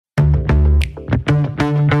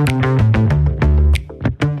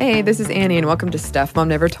Hey, this is Annie, and welcome to Stuff Mom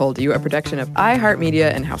Never Told You, a production of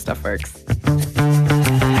iHeartMedia and How Stuff Works.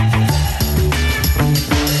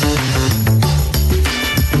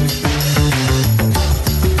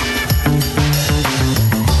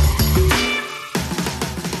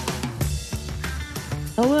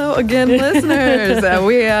 Hello again, listeners.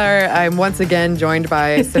 I'm once again joined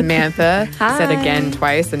by Samantha. Hi. Said again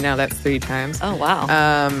twice, and now that's 3 times. Oh, wow.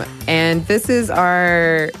 And this is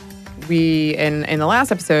in the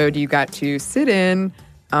last episode, you got to sit in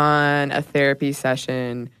on a therapy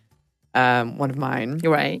session, one of mine.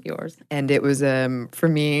 You're right, yours. And it was, for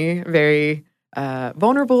me, very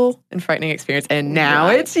vulnerable and frightening experience. And now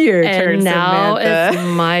it's your turn, And now Samantha.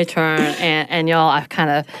 it's my turn. And y'all,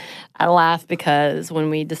 I laughed because when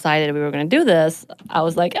we decided we were going to do this, I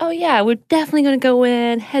was like, oh, yeah, we're definitely going to go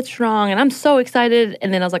in headstrong. And I'm so excited.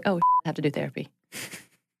 And then I was like, oh, I have to do therapy.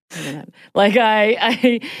 Like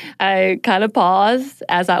I kind of paused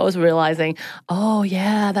as I was realizing, oh,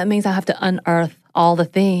 yeah, that means I have to unearth all the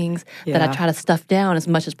things that I try to stuff down as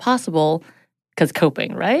much as possible because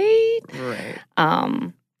coping, right?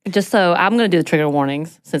 Right. Just so I'm going to do the trigger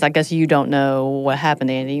warnings since I guess you don't know what happened,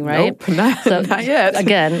 Andy, right? Nope, not yet.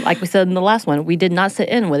 Again, like we said in the last one, we did not sit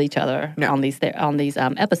in with each other No. on these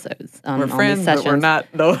episodes. We're friends, but we're not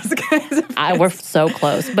those kinds of friends. We're so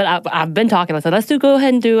close. But I've been talking. I said, let's go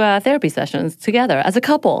ahead and do therapy sessions together as a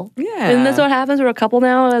couple. Yeah. Isn't this what happens? We're a couple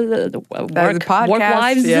now. That's a podcast. Work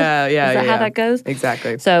wives. Yeah. Is that how that goes?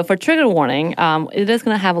 Exactly. So for trigger warning, it is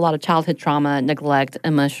going to have a lot of childhood trauma, neglect,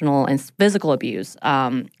 emotional, and physical abuse.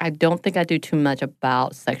 I don't think I do too much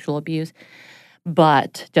about sexual abuse.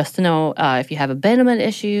 But just to know, if you have abandonment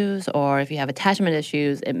issues or if you have attachment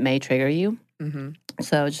issues, it may trigger you. Mm-hmm.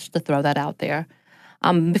 So just to throw that out there.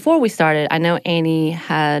 Before we started, I know Annie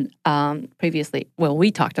had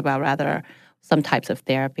we talked about rather some types of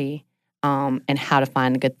therapy and how to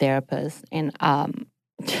find a good therapist. And I'm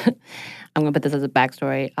going to put this as a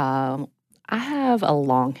backstory. I have a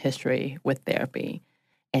long history with therapy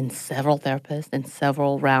and several therapists and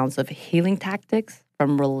several rounds of healing tactics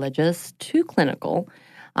from religious to clinical.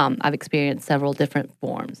 I've experienced several different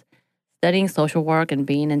forms. Studying social work and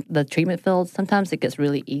being in the treatment field, sometimes it gets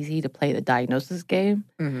really easy to play the diagnosis game.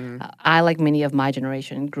 Mm-hmm. I, like many of my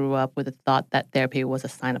generation, grew up with the thought that therapy was a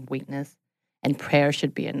sign of weakness and prayer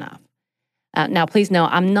should be enough. Now, please know,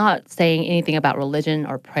 I'm not saying anything about religion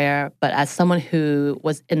or prayer, but as someone who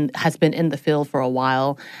has been in the field for a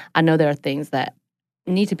while, I know there are things that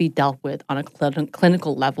need to be dealt with on a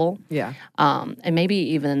clinical level. Yeah. And maybe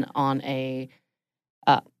even on a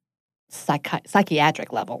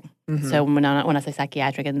psychiatric level. Mm-hmm. So when I say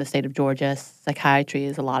psychiatric in the state of Georgia, psychiatry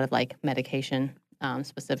is a lot of like medication,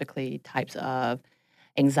 specifically types of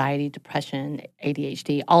anxiety, depression,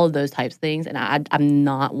 ADHD, all of those types of things. And I'm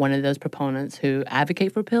not one of those proponents who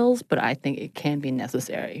advocate for pills, but I think it can be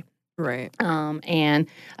necessary. Right. And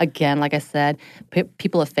again, like I said,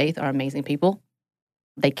 people of faith are amazing people.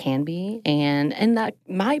 They can be, and that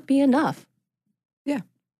might be enough. Yeah.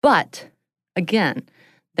 But again,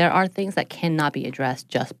 there are things that cannot be addressed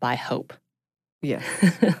just by hope. Yes.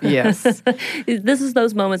 Yes. This is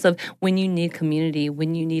those moments of when you need community,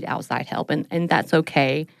 when you need outside help, and that's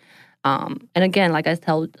okay. And again, like I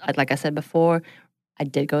said before, I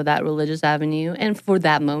did go that religious avenue, and for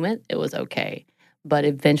that moment, it was okay. But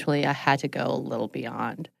eventually, I had to go a little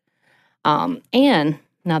beyond. And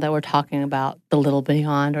now that we're talking about the little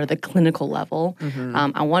beyond or the clinical level,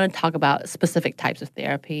 Mm-hmm. I want to talk about specific types of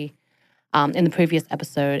therapy. In the previous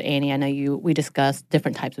episode, Annie, I know we discussed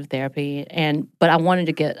different types of therapy, but I wanted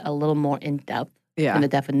to get a little more in depth Yeah. in the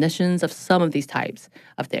definitions of some of these types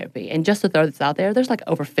of therapy. And just to throw this out there, there's like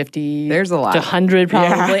over 50 There's a lot. to 100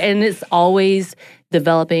 probably, Yeah. and it's always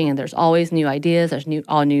developing, and there's always new ideas, there's new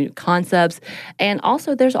concepts, and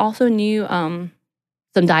also there's also new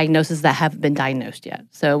some diagnoses that haven't been diagnosed yet.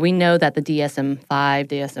 So we know that the DSM-5,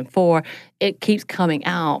 DSM-4, it keeps coming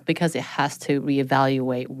out because it has to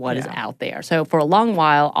reevaluate what is out there. So for a long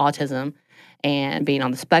while, autism and being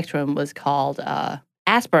on the spectrum was called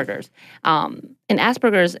Asperger's. And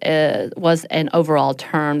Asperger's was an overall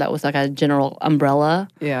term that was like a general umbrella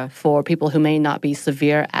for people who may not be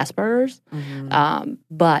severe Asperger's. Mm-hmm.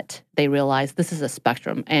 But they realized this is a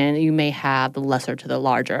spectrum, and you may have the lesser to the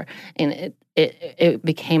larger. And it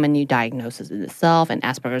became a new diagnosis in itself, and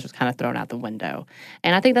Asperger's was kind of thrown out the window.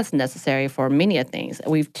 And I think that's necessary for many of things.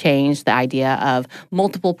 We've changed the idea of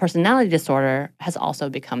multiple personality disorder has also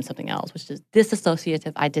become something else, which is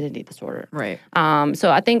dissociative identity disorder. Right.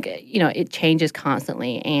 So I think, it changes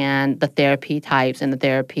constantly, and the therapy types and the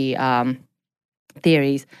therapy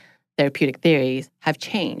therapeutic theories have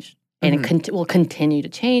changed. and it will continue to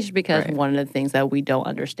change because Right. one of the things that we don't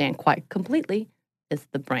understand quite completely is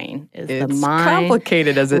the brain, is the It's mind.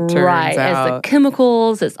 complicated as it turns Right, out. it's the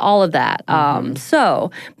chemicals, it's all of that.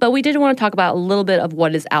 But we did want to talk about a little bit of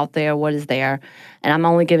what is out there, what is there, and I'm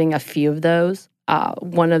only giving a few of those.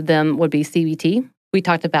 One of them would be CBT. We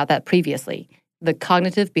talked about that previously, the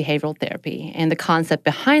cognitive behavioral therapy. And the concept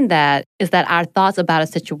behind that is that our thoughts about a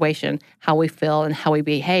situation, how we feel and how we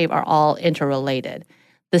behave are all interrelated.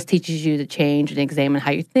 This teaches you to change and examine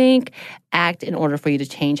how you think, act in order for you to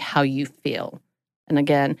change how you feel. And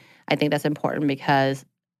again, I think that's important because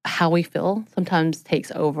how we feel sometimes takes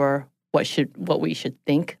over what we should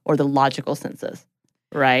think or the logical senses,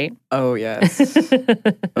 right? Oh, yes.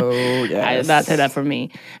 Oh, yes. That's that for me.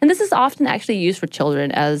 And this is often actually used for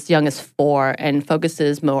children as young as 4 and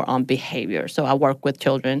focuses more on behavior. So I work with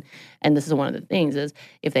children, and this is one of the things is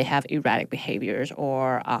if they have erratic behaviors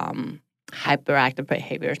or hyperactive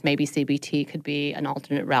behaviors, maybe CBT could be an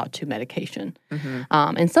alternate route to medication.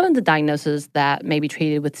 And some of the diagnoses that may be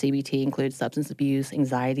treated with CBT include substance abuse,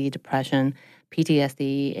 anxiety, depression,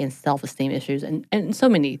 PTSD, and self-esteem issues, and so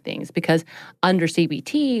many things. Because under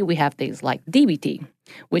CBT, we have things like DBT,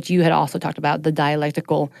 which you had also talked about, the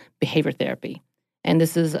dialectical behavior therapy. And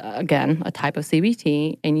this is, again, a type of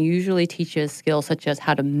CBT and usually teaches skills such as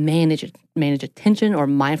how to manage attention or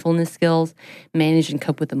mindfulness skills, manage and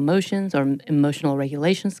cope with emotions or emotional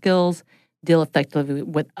regulation skills, deal effectively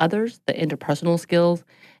with others, the interpersonal skills,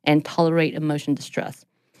 and tolerate emotion distress,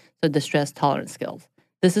 so distress tolerance skills.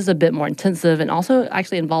 This is a bit more intensive and also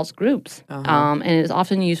actually involves groups. And it is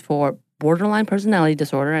often used for borderline personality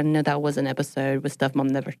disorder. I know that was an episode with Stuff Mom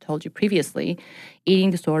Never Told You previously.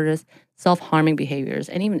 Eating disorders, self-harming behaviors,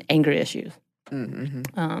 and even anger issues. And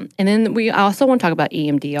then we also want to talk about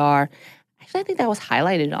EMDR. Actually, I think that was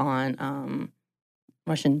highlighted on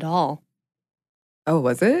Russian Doll. Oh,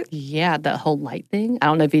 was it? Yeah, the whole light thing. I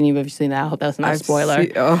don't know if any of you have seen that. I hope that's not a spoiler.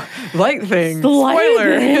 Light thing.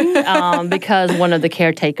 Spoiler. Because one of the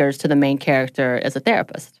caretakers to the main character is a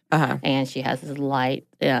therapist. And she has this light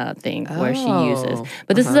thing where she uses.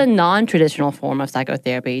 But this is a non-traditional form of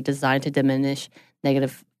psychotherapy designed to diminish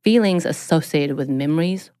negative feelings associated with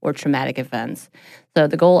memories or traumatic events. So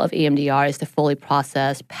the goal of EMDR is to fully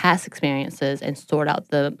process past experiences and sort out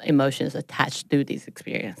the emotions attached to these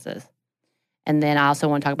experiences. And then I also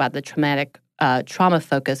want to talk about the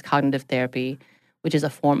trauma-focused cognitive therapy, which is a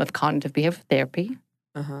form of cognitive behavior therapy.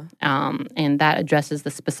 And that addresses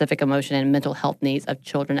the specific emotion and mental health needs of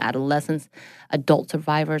children, adolescents, adult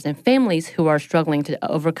survivors, and families who are struggling to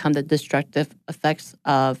overcome the destructive effects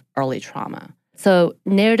of early trauma. So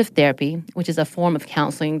narrative therapy, which is a form of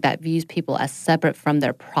counseling that views people as separate from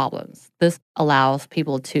their problems. This allows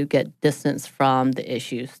people to get distance from the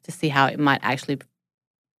issues to see how it might actually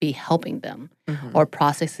be helping them or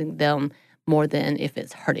processing them more than if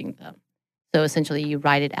it's hurting them. So essentially, you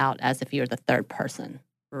write it out as if you're the third person,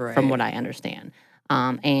 from what I understand.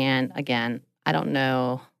 And again, I don't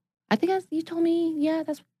know. I think as you told me,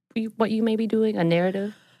 that's what you may be doing, a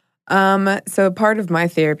narrative. So part of my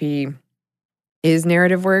therapy is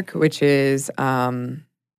narrative work, which is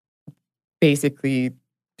basically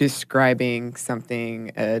describing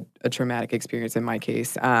something, a traumatic experience in my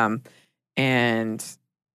case, and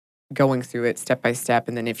going through it step by step.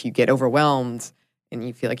 And then if you get overwhelmed and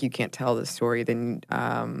you feel like you can't tell the story, then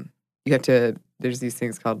you have to, there's these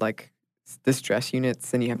things called like the stress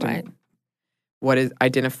units, and you have to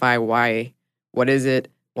identify why, what is it,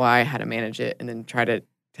 why, how to manage it, and then try to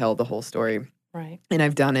tell the whole story. Right. And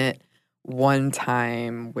I've done it one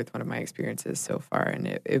time with one of my experiences so far, and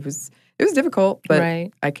it was difficult, but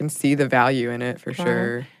I can see the value in it for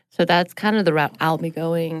sure. So that's kind of the route I'll be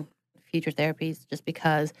going, future therapies, just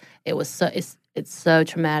because it was it's so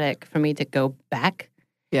traumatic for me to go back.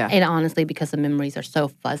 Yeah. And honestly, because the memories are so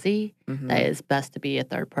fuzzy, that it's best to be a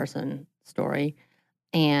third person story.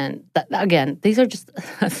 And again, these are just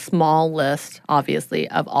a small list, obviously,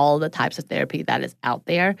 of all the types of therapy that is out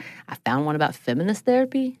there. I found one about feminist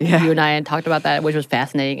therapy. Yeah. You and I had talked about that, which was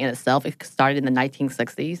fascinating in itself. It started in the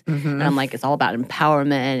 1960s. And I'm like, it's all about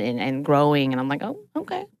empowerment and growing. And I'm like, oh,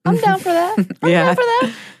 okay. I'm down for that. I'm down for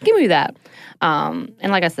that. Give me that. And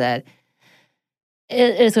like I said,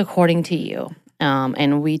 it is according to you.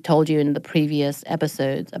 And we told you in the previous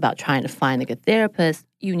episodes about trying to find a good therapist.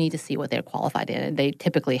 You need to see what they're qualified in. And they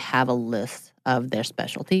typically have a list of their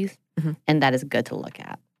specialties, and that is good to look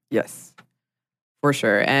at. Yes, for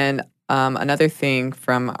sure. And another thing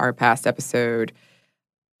from our past episode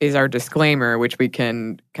is our disclaimer, which we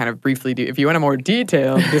can kind of briefly do. If you want a more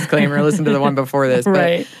detailed disclaimer, listen to the one before this.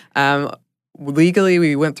 Right. But legally,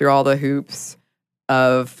 we went through all the hoops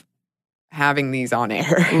of having these on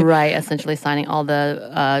air. Right, essentially signing all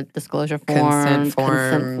the disclosure forms,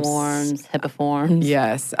 consent forms, HIPAA forms.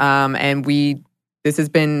 Yes, and this has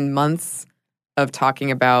been months of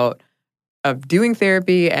talking about, of doing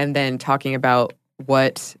therapy and then talking about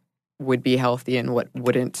what would be healthy and what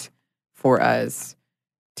wouldn't for us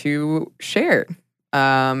to share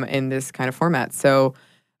in this kind of format. So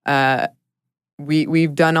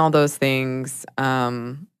we've done all those things.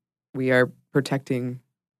 We are protecting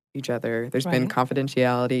each other. There's been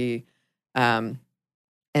confidentiality. And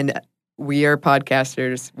we are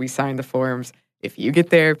podcasters. We sign the forms. If you get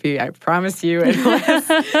therapy, I promise you, unless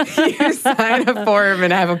you sign a form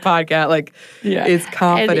and have a podcast, like, it's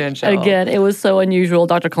confidential. And again, it was so unusual.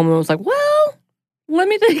 Dr. Coleman was like, well, let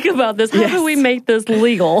me think about this. How do we make this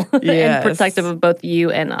legal and protective of both you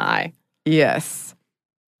and I? Yes.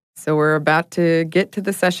 So we're about to get to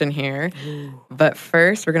the session here. But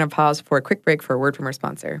first, we're going to pause for a quick break for a word from our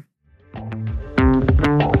sponsor.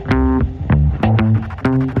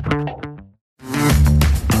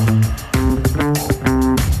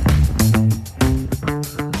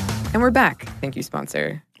 And we're back. Thank you,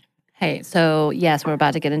 sponsor. Hey, so yes, we're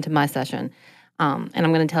about to get into my session. And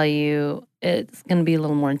I'm going to tell you, it's going to be a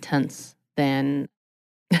little more intense than,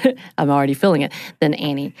 I'm already feeling it, than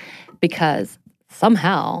Annie. Because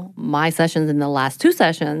somehow my sessions in the last 2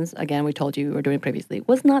 sessions, again, we told you we were doing previously,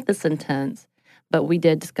 was not this intense. But we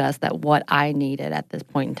did discuss that what I needed at this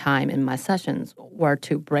point in time in my sessions were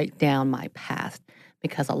to break down my past.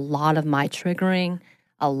 Because a lot of my triggering,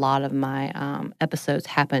 a lot of my episodes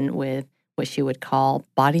happen with what she would call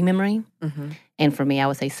body memory. Mm-hmm. And for me, I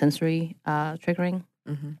would say sensory triggering.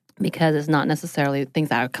 Mm-hmm. Because it's not necessarily things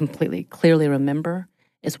that I completely clearly remember.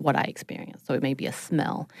 It's what I experienced. So it may be a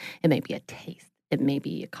smell. It may be a taste. It may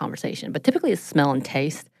be a conversation. But typically it's smell and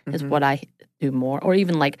taste is what I do more. Or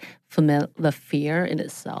even like the fear in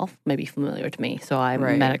itself may be familiar to me. So I'm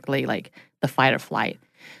medically like the fight or flight.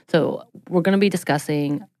 So we're going to be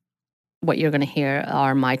discussing what you're going to hear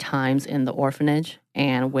are my times in the orphanage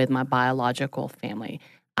and with my biological family.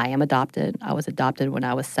 I am adopted. I was adopted when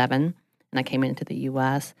I was 7, and I came into the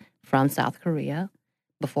U.S. from South Korea.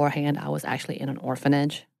 Beforehand, I was actually in an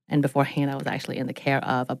orphanage, and beforehand, I was actually in the care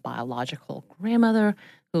of a biological grandmother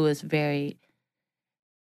who was very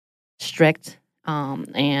strict,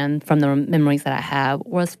 and from the memories that I have,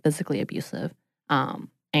 was physically abusive.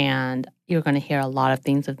 And you're going to hear a lot of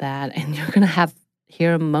things of that, and you're going to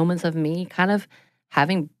hear moments of me kind of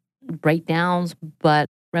having breakdowns, but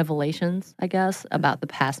revelations, I guess, about the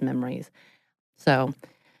past memories. So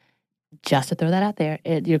just to throw that out there,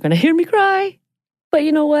 you're going to hear me cry. But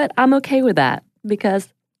you know what? I'm okay with that because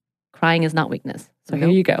crying is not weakness. So here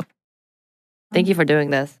you go. Thank you for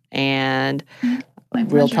doing this. And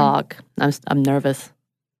real talk, I'm nervous.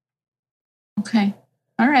 Okay.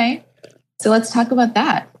 All right. So let's talk about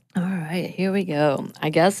that. All right. Here we go. I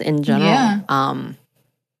guess in general,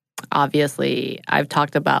 obviously, I've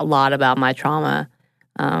talked a lot about my trauma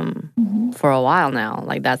for a while now.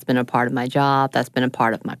 Like, that's been a part of my job. That's been a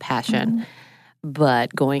part of my passion.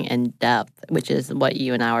 But going in depth, which is what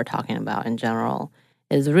you and I were talking about in general,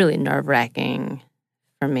 is really nerve-wracking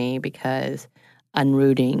for me because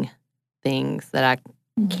unrooting things that I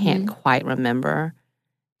can't quite remember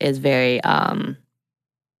is very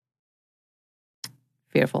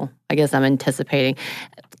fearful. I guess I'm anticipating,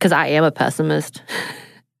 because I am a pessimist,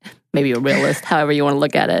 maybe a realist, however you want to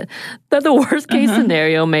look at it, that the worst case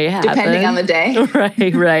scenario may happen. Depending on the day.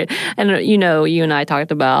 Right. And, you and I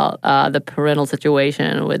talked about the parental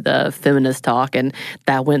situation with the feminist talk, and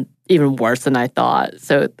that went even worse than I thought.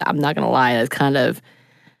 So I'm not going to lie, that's kind of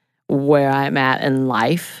where I'm at in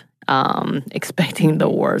life, expecting the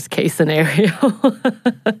worst case scenario.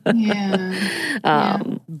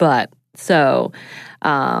 But so,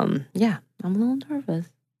 I'm a little nervous.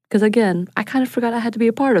 Because again, I kind of forgot I had to be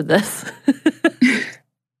a part of this.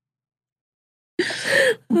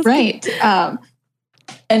 Right.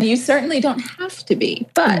 And you certainly don't have to be.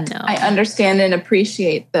 But I understand and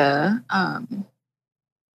appreciate the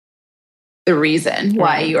reason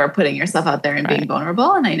why you are putting yourself out there and being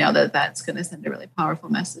vulnerable. And I know that that's going to send a really powerful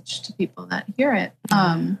message to people that hear it.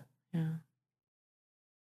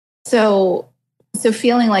 So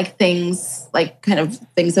feeling like things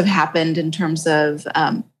have happened in terms of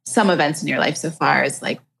some events in your life so far as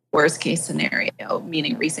like worst case scenario,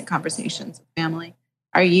 meaning recent conversations with family.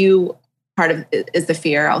 Are you is the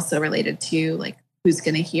fear also related to like who's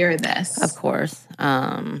going to hear this? Of course.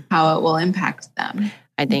 How it will impact them.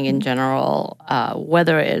 I think in general,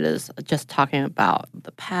 whether it is just talking about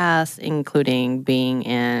the past, including being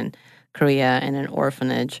in Korea in an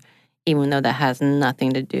orphanage, even though that has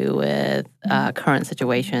nothing to do with current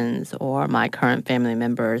situations or my current family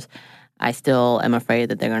members, I still am afraid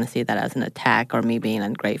that they're going to see that as an attack or me being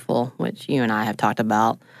ungrateful, which you and I have talked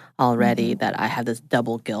about already, that I have this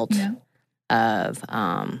double guilt of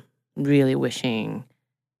really wishing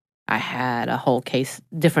I had a whole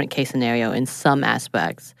different case scenario in some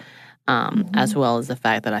aspects, as well as the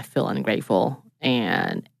fact that I feel ungrateful.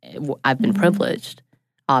 And I've been privileged,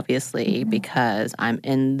 obviously, because I'm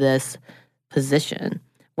in this position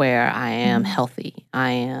where I am healthy,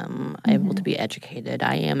 I am able to be educated,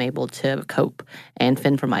 I am able to cope and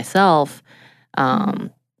fend for myself and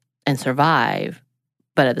survive.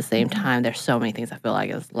 But at the same time, there's so many things I feel like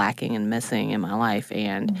is lacking and missing in my life,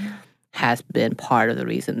 and has been part of the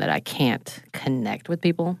reason that I can't connect with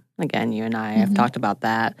people. Again, you and I have talked about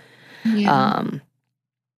that. And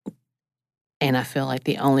I feel like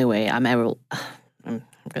the only way I'm going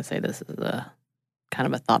to say this is a kind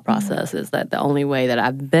of a thought process, is that the only way that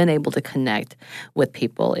I've been able to connect with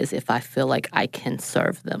people is if I feel like I can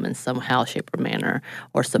serve them in somehow, shape, or manner,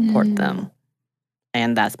 or support them.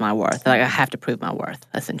 And that's my worth. Like, I have to prove my worth,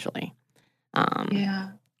 essentially.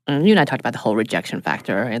 And you and I talked about the whole rejection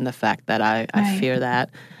factor and the fact that I fear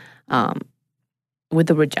that with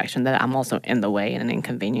the rejection that I'm also in the way and an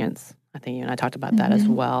inconvenience. I think you and I talked about that as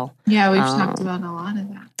well. Yeah, we've talked about a lot of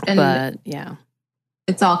that. And but, yeah.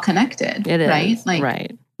 It's all connected, It right? is, Like,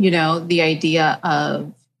 right. The idea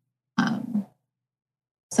of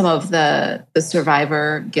some of the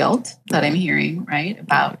survivor guilt that I'm hearing, right?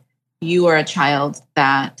 About you are a child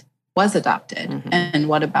that was adopted. And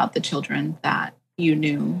what about the children that you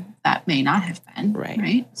knew that may not have been,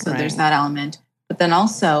 right? So there's that element. But then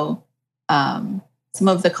also some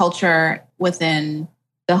of the culture within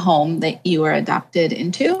the home that you were adopted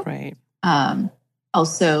into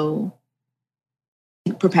also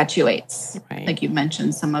perpetuates, like you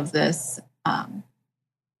mentioned, some of this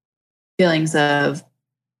feelings of,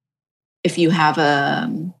 if you have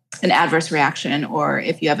an adverse reaction, or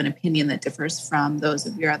if you have an opinion that differs from those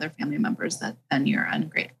of your other family members, that then you're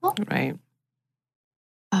ungrateful. Right.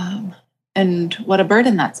 And what a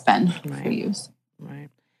burden that's been for you. Right.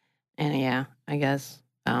 And yeah, I guess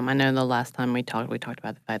I know the last time we talked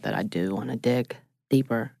about the fact that I do want to dig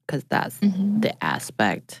deeper, because that's the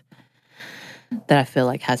aspect that I feel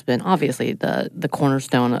like has been obviously the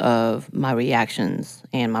cornerstone of my reactions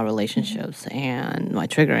and my relationships and my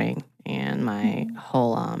triggering and my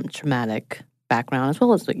whole traumatic background, as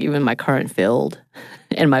well as like even my current field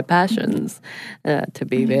and my passions, to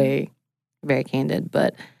be very, very candid.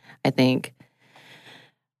 But I think,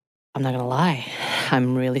 I'm not going to lie,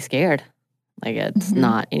 I'm really scared. Like, it's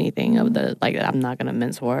not anything of I'm not going to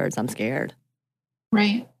mince words. I'm scared.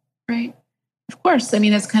 Right. Of course. I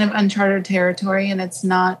mean, it's kind of uncharted territory, and it's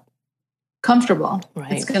not comfortable.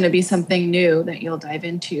 Right. It's going to be something new that you'll dive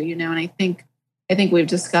into, and I think we've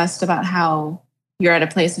discussed about how you're at a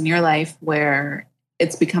place in your life where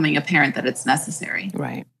it's becoming apparent that it's necessary.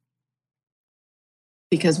 Right.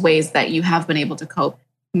 Because ways that you have been able to cope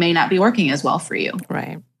may not be working as well for you.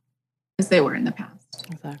 Right. As they were in the past.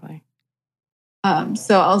 Exactly.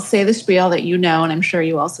 So I'll say the spiel that and I'm sure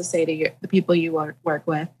you also say to the people you work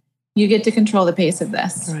with. You get to control the pace of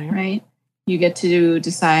this, right? You get to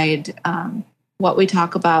decide what we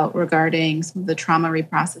talk about regarding some of the trauma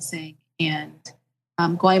reprocessing and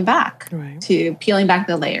going back to peeling back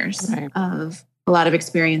the layers of a lot of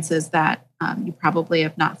experiences that you probably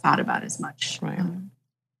have not thought about as much. Right.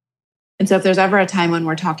 And so if there's ever a time when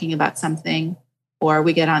we're talking about something, or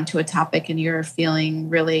we get onto a topic and you're feeling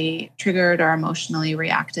really triggered or emotionally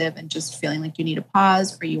reactive and just feeling like you need a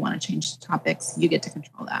pause, or you want to change topics, you get to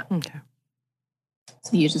control that. Okay.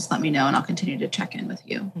 So you just let me know and I'll continue to check in with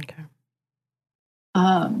you. Okay.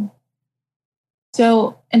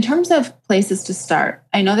 So in terms of places to start,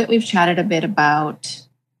 I know that we've chatted a bit about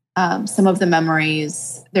some of the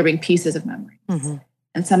memories, there being pieces of memories,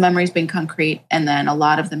 and some memories being concrete, and then a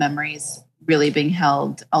lot of the memories really being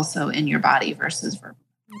held also in your body versus verbal.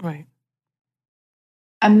 Right.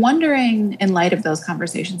 I'm wondering, in light of those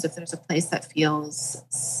conversations, if there's a place that feels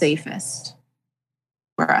safest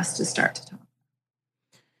for us to start to talk.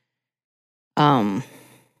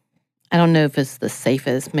 I don't know if it's the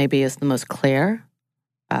safest. Maybe it's the most clear.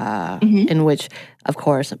 In which, of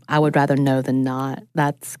course, I would rather know than not.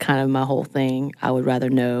 That's kind of my whole thing. I would rather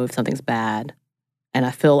know if something's bad, and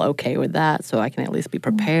I feel okay with that, so I can at least be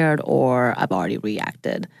prepared, or I've already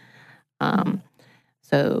reacted.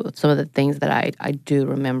 So some of the things that I do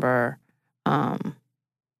remember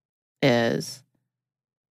is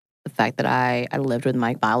the fact that I lived with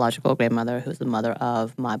my biological grandmother, who's the mother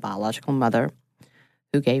of my biological mother,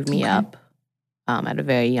 who gave me up at a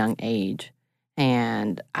very young age.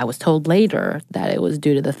 And I was told later that it was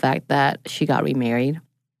due to the fact that she got remarried.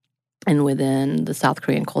 And within the South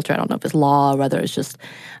Korean culture, I don't know if it's law or whether it's just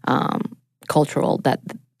cultural, that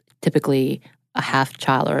typically a half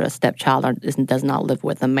child or a stepchild does not live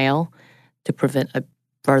with a male to prevent a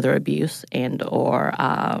further abuse and or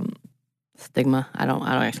stigma. I don't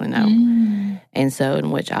actually know. And so,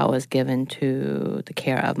 in which I was given to the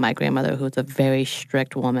care of my grandmother, who was a very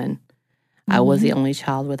strict woman. I was the only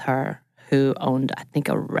child with her who owned, I think,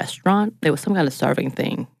 a restaurant. It was some kind of serving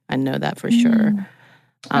thing. I know that for sure.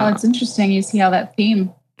 Oh, it's interesting. You see how that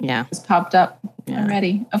theme has popped up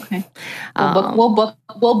already. Okay,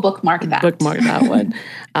 we'll bookmark that. Bookmark that one.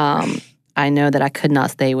 I know that I could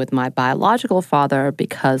not stay with my biological father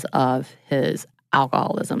because of his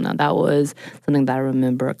alcoholism. Now, that was something that I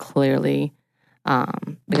remember clearly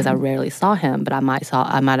because I rarely saw him, but I might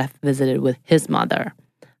have visited with his mother.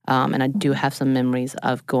 And I do have some memories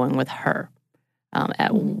of going with her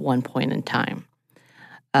at one point in time.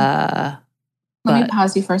 Let me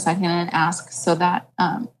pause you for a second and ask so that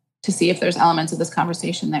to see if there's elements of this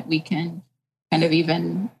conversation that we can kind of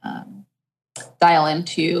even dial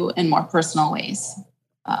into in more personal ways.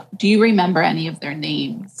 Do you remember any of their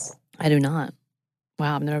names? I do not.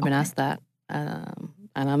 Wow, I've never been asked that. And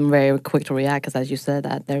I'm very quick to react because, as you said,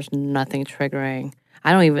 that there's nothing triggering.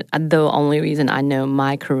 The only reason I know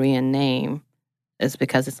my Korean name is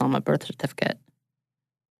because it's on my birth certificate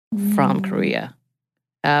from Korea.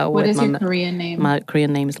 What is your Korean name? My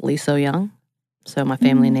Korean name is Lee So-young. So my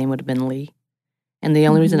family name would have been Lee. And the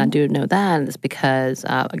only reason I do know that is because,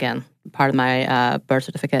 again, part of my birth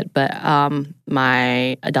certificate, but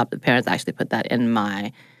my adopted parents actually put that in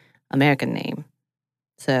my American name.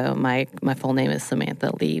 So my full name is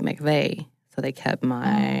Samantha Lee McVeigh. So they kept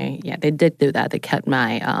they did do that. They kept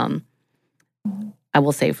my, I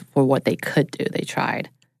will say for what they could do, they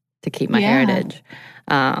tried to keep my heritage.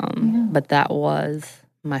 But that was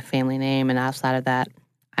my family name. And outside of that,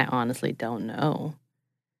 I honestly don't know.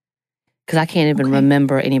 Because I can't even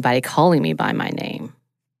remember anybody calling me by my name.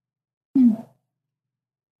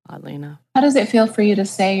 Oddly enough. How does it feel for you to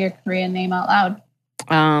say your Korean name out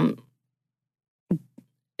loud?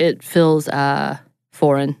 It feels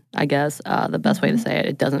foreign, I guess. The best way to say it.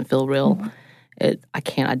 It doesn't feel real. I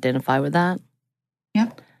can't identify with that.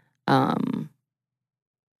 Yep. And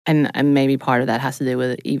maybe part of that has to do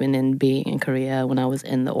with even in being in Korea when I was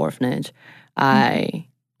in the orphanage, I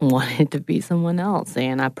wanted to be someone else,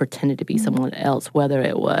 and I pretended to be someone else, whether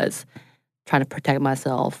it was trying to protect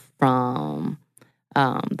myself from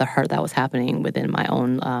the hurt that was happening within my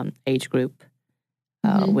own age group,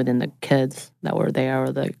 within the kids that were there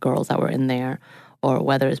or the girls that were in there, or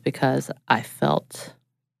whether it's because I felt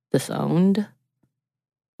disowned.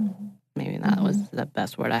 Maybe that was the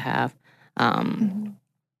best word I have.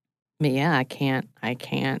 But yeah, I can't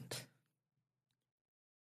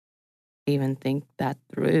even think that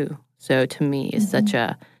through. So to me, it's such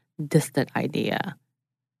a distant idea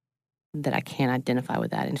that I can't identify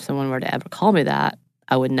with that. And if someone were to ever call me that,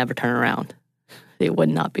 I would never turn around. It would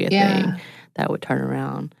not be a thing that would turn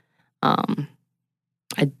around.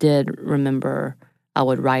 I did remember I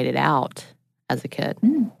would write it out as a kid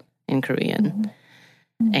in Korean.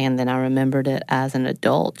 And then I remembered it as an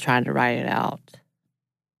adult trying to write it out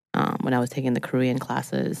when I was taking the Korean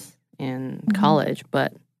classes in college.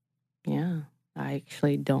 But yeah, I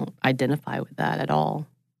actually don't identify with that at all.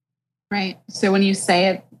 Right. So when you say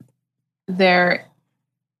it, there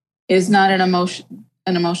is not an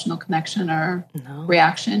emotional connection or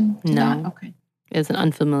reaction to that? Okay. It's an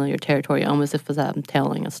unfamiliar territory, almost as if I'm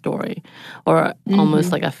telling a story. Or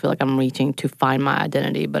almost like I feel like I'm reaching to find my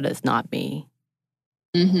identity, but it's not me.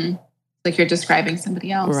 Like you're describing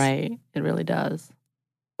somebody else. Right. It really does.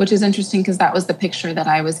 Which is interesting because that was the picture that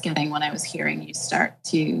I was getting when I was hearing you start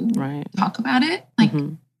to talk about it. Like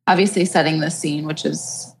obviously setting the scene, which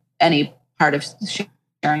is any part of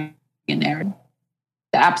sharing a narrative,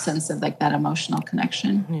 the absence of like that emotional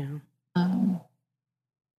connection.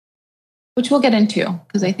 Which we'll get into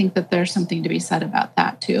because I think that there's something to be said about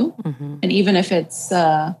that too. And even if it's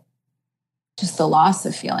just the loss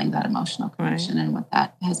of feeling that emotional connection and what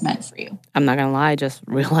that has meant for you. I'm not going to lie, just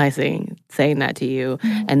saying that to you,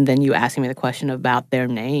 and then you asking me the question about their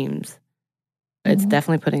names, it's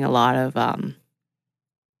definitely putting a lot of, not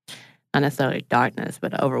necessarily darkness,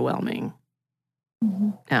 but overwhelming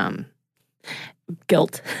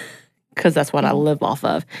guilt, because that's what I live off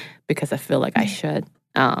of, because I feel like I should.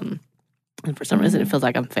 And for some reason, it feels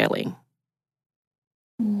like I'm failing.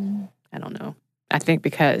 I don't know. I think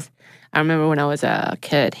because I remember when I was a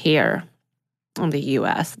kid here in the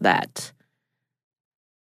U.S. that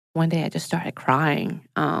one day I just started crying.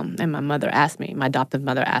 And my adoptive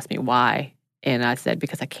mother asked me why. And I said,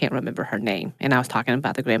 because I can't remember her name. And I was talking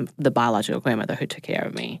about the biological grandmother who took care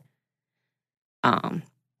of me. And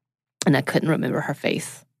I couldn't remember her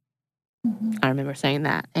face. I remember saying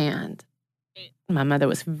that. And my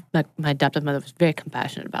adoptive mother was very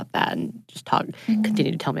compassionate about that and just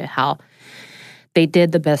continued to tell me how they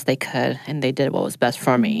did the best they could and they did what was best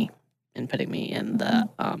for me in putting me in the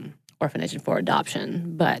orphanage for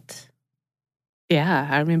adoption. But yeah,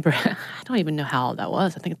 I remember, I don't even know how old that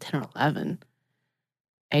was. I think 10 or 11.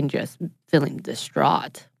 And just feeling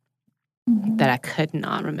distraught that I could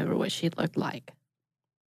not remember what she looked like.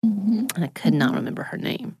 And I could not remember her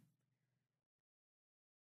name.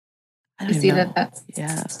 You see that's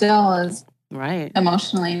still is right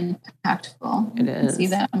emotionally impactful. It is. You see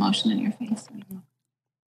that emotion in your face.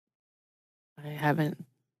 I haven't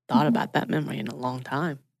thought about that memory in a long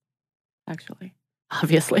time, actually,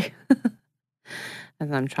 obviously.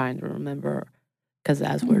 As I'm trying to remember, because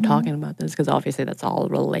as we're talking about this, because obviously that's all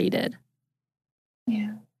related.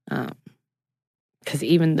 Yeah. Because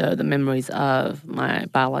even though the memories of my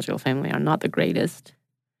biological family are not the greatest,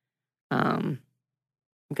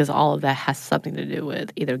 because all of that has something to do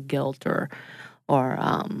with either guilt or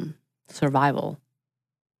survival,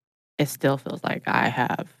 it still feels like I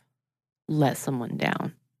have let someone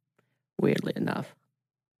down, weirdly enough.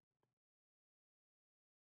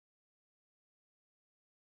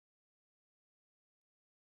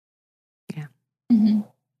 Yeah.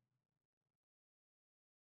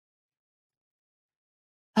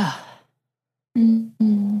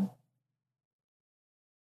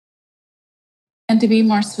 And to be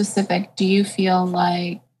more specific, do you feel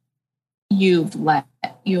like you've let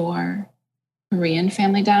your Korean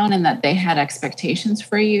family down and that they had expectations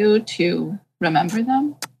for you to remember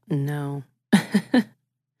them? No.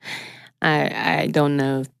 I don't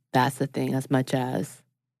know if that's the thing as much as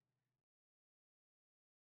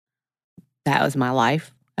that was my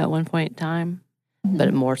life at one point in time.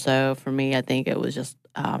 But more so for me, I think it was just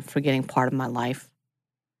forgetting part of my life.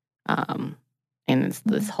 And it's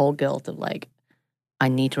this whole guilt of like, I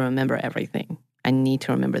need to remember everything. I need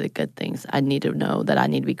to remember the good things. I need to know that I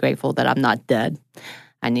need to be grateful that I'm not dead.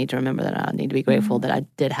 I need to remember that I need to be grateful that I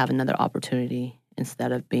did have another opportunity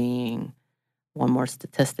instead of being one more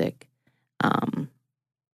statistic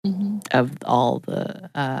of all the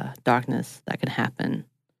darkness that can happen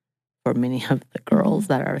for many of the girls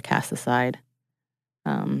that are cast aside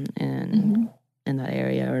in that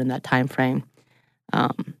area or in that time frame.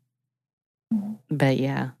 But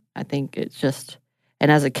yeah, I think it's just,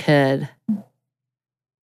 and as a kid,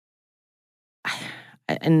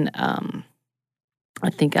 I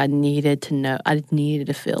think I needed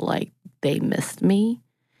to feel like they missed me.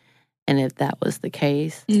 And if that was the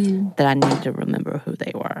case, that I need to remember who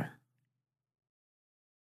they were.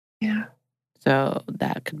 Yeah. So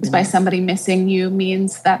that could be by somebody missing you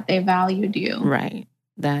means that they valued you. Right.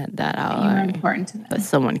 That you were important to them. That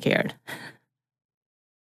someone cared.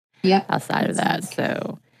 Yeah. Outside of that.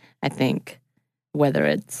 So I think whether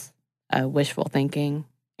it's wishful thinking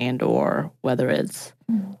and or whether it's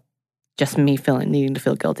just me needing to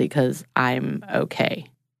feel guilty because I'm okay.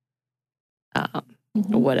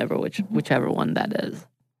 Whichever one that is.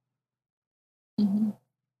 What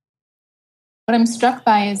I'm struck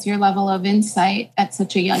by is your level of insight at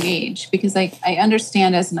such a young age, because I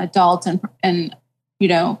understand as an adult and you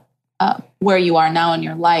know where you are now in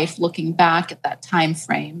your life, looking back at that time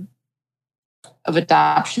frame of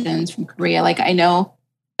adoptions from Korea. Like I know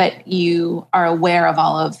that you are aware of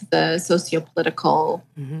all of the socio-political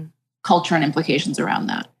culture and implications around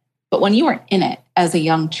that. But when you were in it as a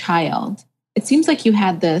young child, it seems like you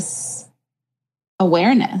had this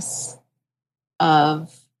awareness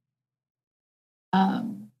of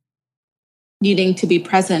needing to be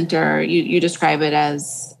present, or you describe it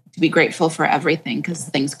as to be grateful for everything because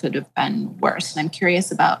things could have been worse. And I'm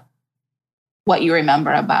curious about what you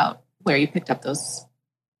remember about where you picked up those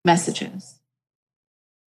messages.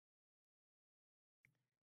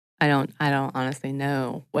 I don't honestly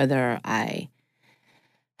know whether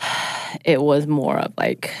it was more of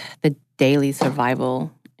like the daily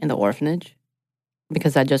survival in the orphanage,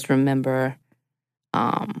 because I just remember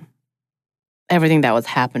everything that was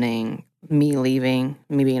happening, me leaving,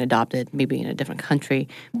 me being adopted, me being in a different country,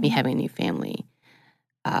 me having a new family.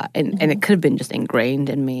 And it could have been just ingrained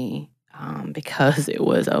in me because it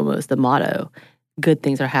was almost the motto, good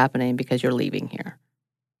things are happening because you're leaving here.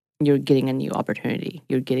 You're getting a new opportunity.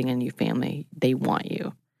 You're getting a new family. They want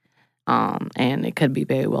you. And it could be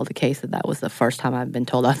very well the case that was the first time I've been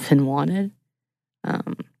told I've been wanted,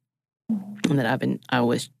 and that I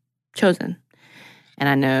was chosen. And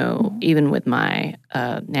I know even with my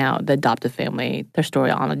now the adoptive family, their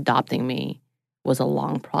story on adopting me was a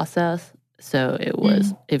long process. So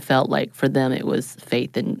it felt like for them it was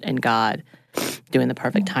faith in God doing the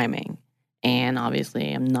perfect timing. And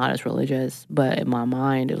obviously I'm not as religious, but in my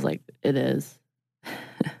mind it was like it is.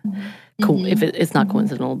 Cool. If it's not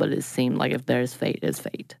coincidental, but it seemed like if there's fate, it's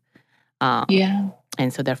fate. And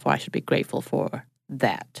so therefore I should be grateful for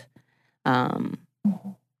that.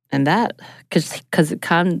 And that, because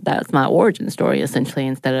that's my origin story, essentially,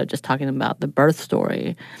 instead of just talking about the birth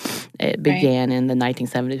story. It began in the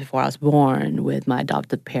 1970s before I was born with my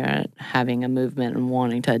adoptive parent having a movement and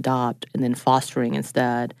wanting to adopt and then fostering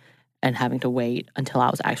instead and having to wait until I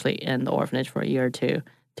was actually in the orphanage for a year or two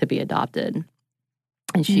to be adopted.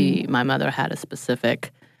 And my mother had a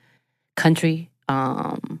specific country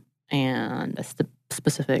and a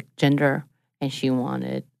specific gender, and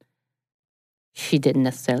she didn't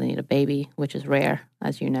necessarily need a baby, which is rare,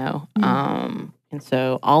 as you know. And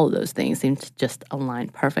so all of those things seem to just align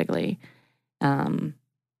perfectly. And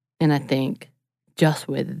I think just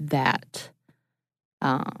with that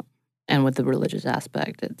and with the religious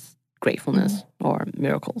aspect, it's gratefulness or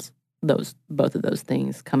miracles. Both of those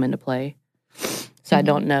things come into play. So I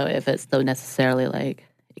don't know if it's so necessarily like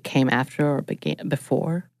it came after or began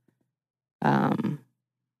before that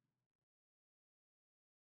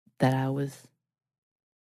I was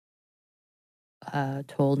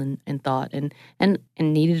told and thought and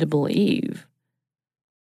needed to believe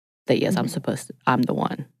that yes, I'm the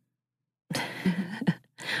one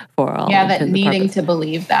for all. Yeah, that needing to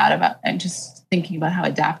believe that about and just thinking about how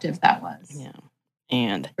adaptive that was. Yeah,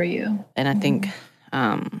 and for you, and I think,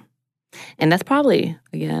 and that's probably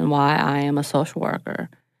again why I am a social worker.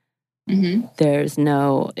 There's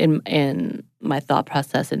no in my thought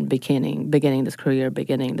process in beginning this career,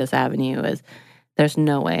 beginning this avenue is. There's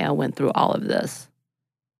no way I went through all of this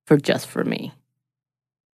for me.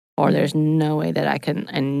 Or there's no way that I can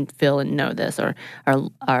and feel and know this or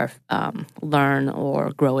learn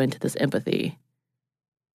or grow into this empathy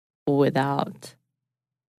without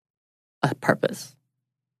a purpose.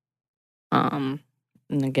 And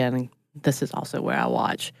again, this is also where I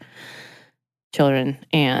watch children,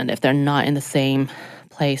 and if they're not in the same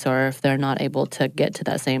place or if they're not able to get to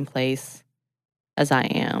that same place as I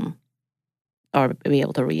am, or be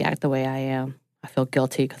able to react the way I am, I feel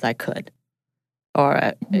guilty because I could.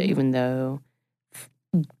 Or even though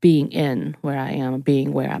being in where I am,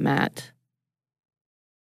 being where I'm at,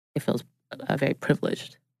 it feels very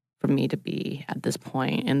privileged for me to be at this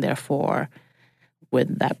point. And therefore,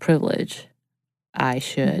 with that privilege, I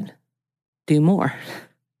should do more.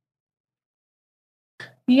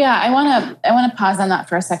 Yeah, I want to pause on that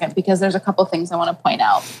for a second because there's a couple things I want to point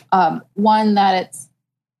out. One, that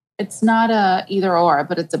it's not a either or,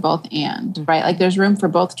 but it's a both and, right? Like there's room for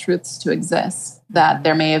both truths to exist, that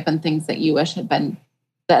there may have been things that you wish had been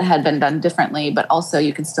done differently, but also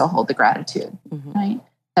you can still hold the gratitude, right?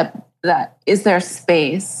 That is there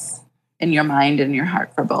space in your mind and your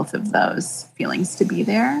heart for both of those feelings to be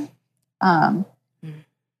there. And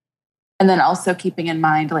then also keeping in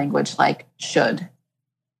mind language like should,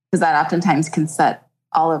 because that oftentimes can set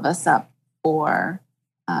all of us up for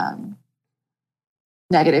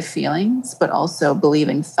negative feelings, but also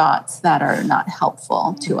believing thoughts that are not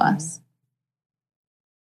helpful to us.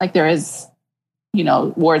 Like there is,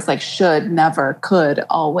 words like should, never, could,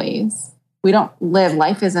 always. We don't live,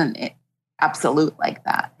 life isn't absolute like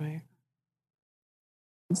that. Right.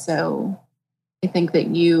 And so I think that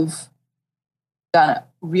you've done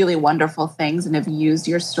really wonderful things and have used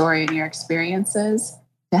your story and your experiences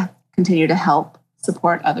to continue to help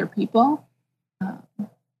support other people.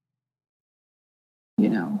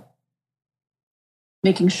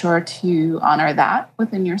 Making sure to honor that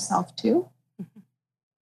within yourself too.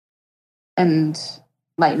 And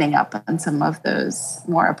lightening up on some of those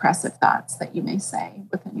more oppressive thoughts that you may say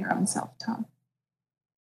within your own self-talk.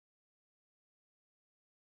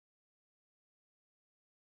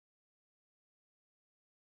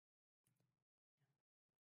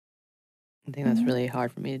 I think that's really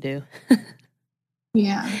hard for me to do.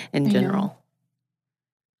 Yeah. In general.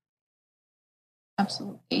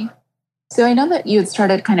 Absolutely. So I know that you had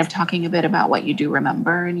started kind of talking a bit about what you do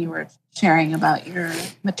remember, and you were sharing about your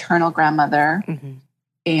maternal grandmother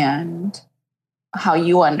and how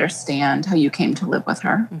you understand how you came to live with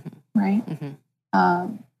her, right?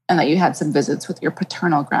 And that you had some visits with your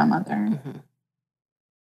paternal grandmother.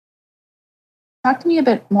 Talk to me a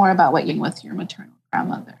bit more about what you did with your maternal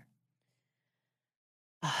grandmother.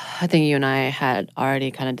 I think you and I had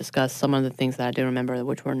already kind of discussed some of the things that I do remember,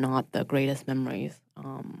 which were not the greatest memories.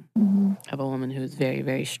 Of a woman who's very,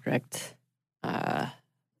 very strict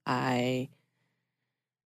I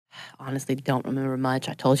honestly don't remember much.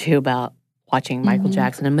 I told you about watching Michael Mhm.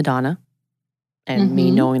 Jackson and Madonna, and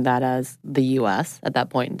me Mhm. knowing that as the U.S. at that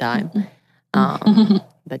point in time.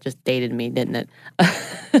 That just dated me, didn't it?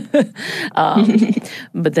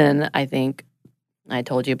 But then I think I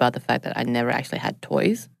told you about the fact that I never actually had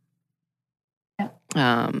toys. Yeah.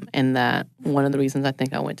 And that one of the reasons I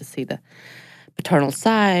think I went to see the paternal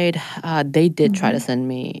side, they did try to send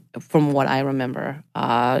me, from what I remember,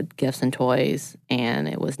 gifts and toys, and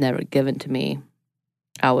it was never given to me.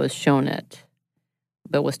 I was shown it,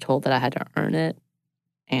 but was told that I had to earn it,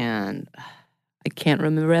 and I can't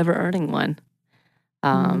remember ever earning one.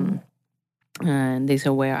 And these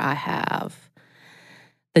are where I have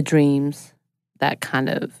the dreams that kind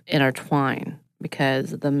of intertwine,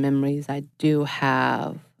 because the memories I do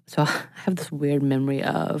have. So I have this weird memory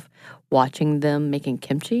of watching them making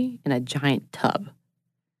kimchi in a giant tub.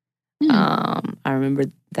 I remember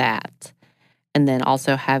that. And then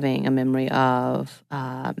also having a memory of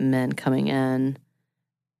men coming in,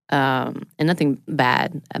 and nothing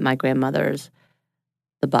bad at my grandmother's,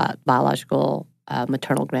 the biological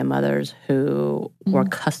maternal grandmothers who were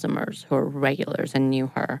customers, who were regulars and knew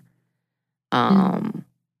her. And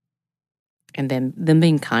then them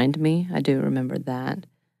being kind to me, I do remember that.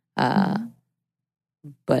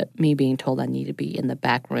 But me being told I need to be in the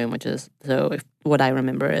back room, which is, so if what I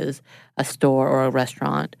remember is a store or a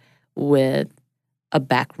restaurant with a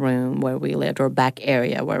back room where we lived, or a back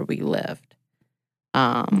area where we lived.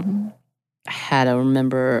 I had to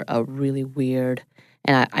remember a really weird,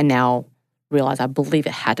 and I now realize I believe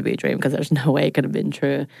it had to be a dream, because there's no way it could have been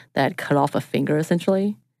true, that I'd cut off a finger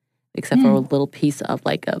essentially, except for a little piece of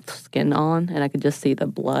like of skin on, and I could just see the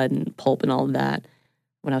blood and pulp and all of that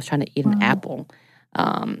when I was trying to eat an apple.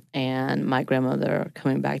 And my grandmother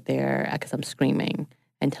coming back there because I'm screaming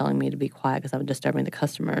and telling me to be quiet because I'm disturbing the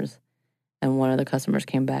customers. And one of the customers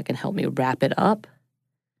came back and helped me wrap it up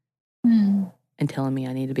and telling me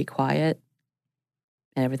I need to be quiet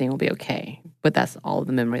and everything will be okay. But that's all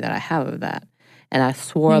the memory that I have of that. And I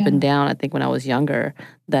swore up and down, I think when I was younger,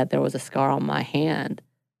 that there was a scar on my hand,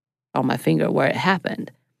 on my finger where it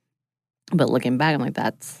happened. But looking back, I'm like,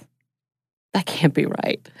 that can't be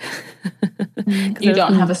right. You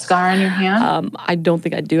don't have a scar on your hand? I don't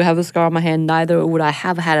think I do have a scar on my hand. Neither would I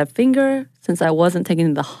have had a finger, since I wasn't taken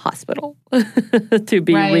to the hospital to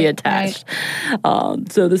be reattached.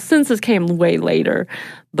 So the census came way later,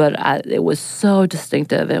 but it was so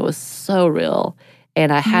distinctive. It was so real.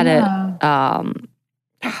 And I had it.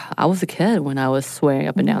 I was a kid when I was swearing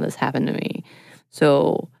up and down this happened to me.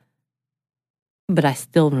 So, but I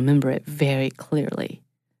still remember it very clearly.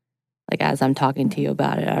 Like, as I'm talking to you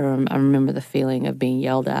about it, I remember the feeling of being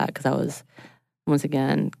yelled at because I was, once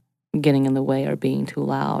again, getting in the way or being too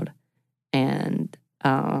loud. And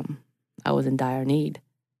I was in dire need,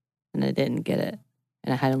 and I didn't get it.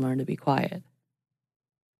 And I had to learn to be quiet.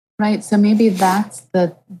 Right. So maybe that's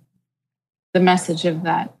the message of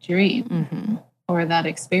that dream or that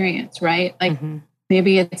experience, right? Like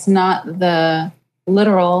maybe it's not the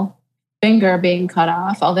literal finger being cut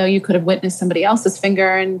off, although you could have witnessed somebody else's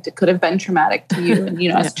finger and it could have been traumatic to you. And,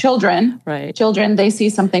 as children, they see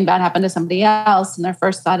something bad happen to somebody else and their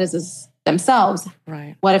first thought is themselves.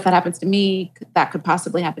 Right. What if that happens to me? That could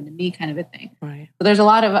possibly happen to me, kind of a thing. Right. So there's a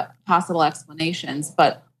lot of possible explanations,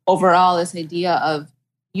 but overall, this idea of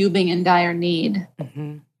you being in dire need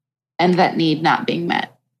and that need not being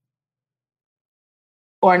met,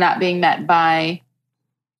 or not being met by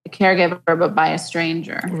a caregiver, but by a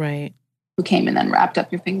stranger. Right. Who came and then wrapped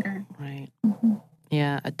up your finger. Right.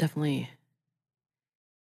 Yeah, I definitely.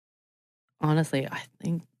 Honestly, I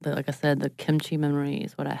think that, like I said, the kimchi memory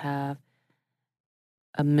is what I have.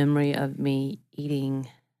 A memory of me eating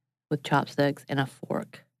with chopsticks and a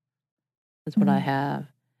fork is what I have.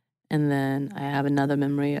 And then I have another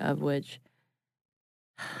memory of which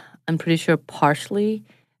I'm pretty sure partially,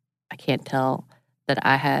 I can't tell, that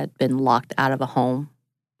I had been locked out of the home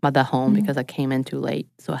because I came in too late.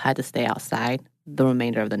 So I had to stay outside the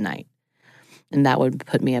remainder of the night. And that would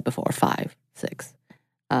put me at before 5, 6.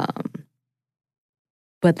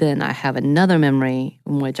 But then I have another memory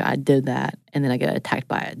in which I did that, and then I get attacked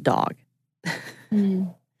by a dog.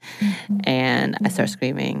 And I start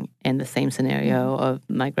screaming in the same scenario of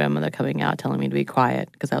my grandmother coming out telling me to be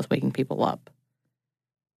quiet because I was waking people up.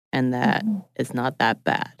 And that it's not that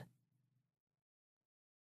bad.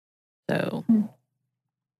 So,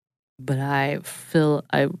 but I feel,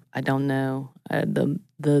 I don't know,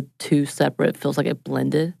 the two separate feels like it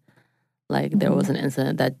blended. Like there was an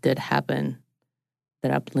incident that did happen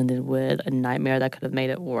that I blended with a nightmare that could have made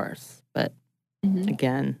it worse. But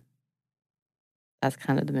again, That's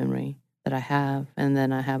kind of the memory that I have. And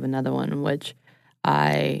then I have another one in which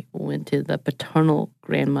I went to the paternal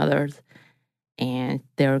grandmother's and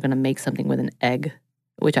they were going to make something with an egg,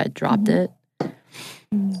 which I dropped it.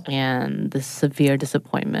 And the severe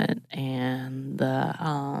disappointment and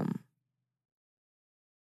the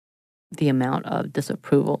amount of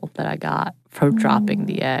disapproval that I got for dropping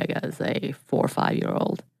the egg as a 4 or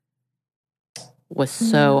 5-year-old was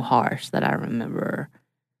so harsh that I remember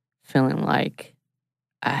feeling like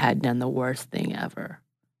I had done the worst thing ever.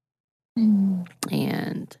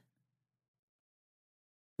 And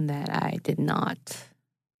that I did not,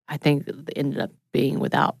 I think it ended up being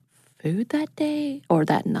without food that day or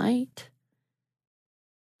that night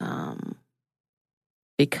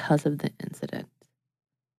because of the incident.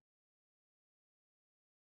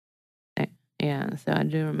 Yeah, so I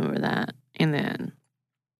do remember that. And then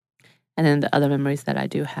the other memories that I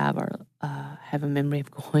do have are have a memory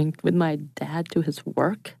of going with my dad to his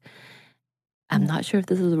work. I'm not sure if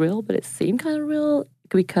this is real, but it seemed kind of real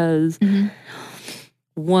because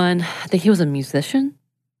one, I think he was a musician.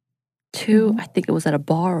 Two, I think it was at a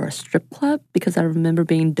bar or a strip club because I remember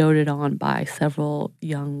being doted on by several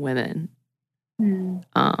young women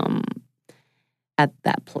at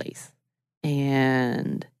that place.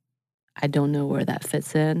 And I don't know where that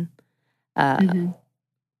fits in.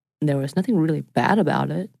 There was nothing really bad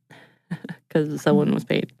about it because someone was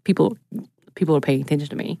paying, people were paying attention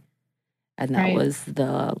to me. And that was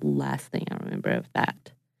the last thing I remember of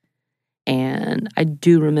that. And I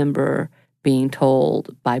do remember being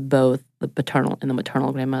told by both the paternal and the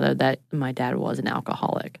maternal grandmother that my dad was an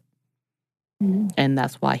alcoholic. And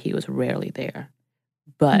that's why he was rarely there.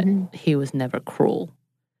 But he was never cruel.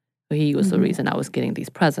 He was the reason I was getting these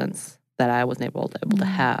presents that I wasn't able to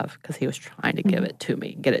have because he was trying to get it to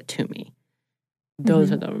me.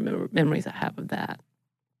 Those are the memories I have of that.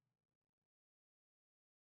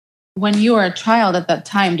 When you were a child at that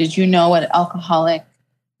time, did you know what alcoholic?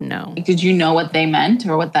 No. Did you know what they meant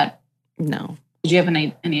or what that? No. Did you have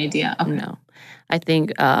any idea? Okay. No. I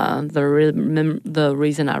think the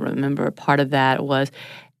reason I remember part of that was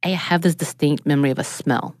I have this distinct memory of a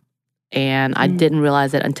smell. And I didn't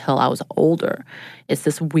realize it until I was older. It's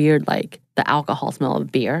this weird, like, the alcohol smell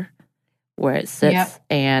of beer where it sits.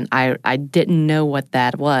 And I didn't know what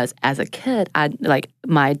that was. As a kid,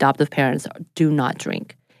 my adoptive parents do not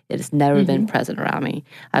drink. It has never been present around me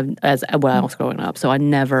when I was growing up. So I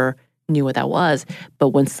never knew what that was. But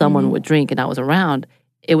when someone would drink and I was around,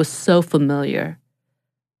 it was so familiar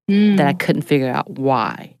that I couldn't figure out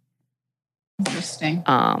why. Interesting.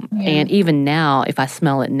 And even now, if I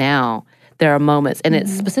smell it now, there are moments, and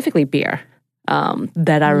it's specifically beer,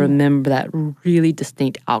 that I remember that really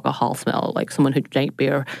distinct alcohol smell, like someone who drank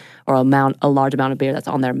beer or a large amount of beer that's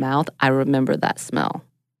on their mouth. I remember that smell.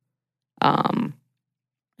 And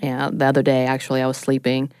the other day, actually, I was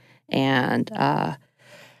sleeping, and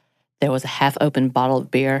there was a half-open bottle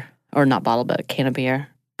of beer, or not bottle, but a can of beer,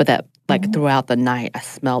 but that throughout the night, I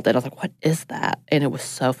smelled it. I was like, what is that? And it was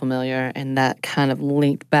so familiar. And that kind of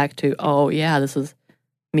linked back to, oh, yeah, this is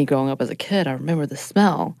me growing up as a kid. I remember the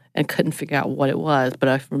smell and couldn't figure out what it was. But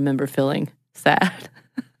I remember feeling sad.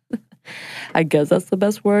 I guess that's the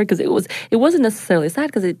best word. Because it wasn't necessarily sad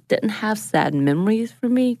because it didn't have sad memories for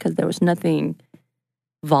me because there was nothing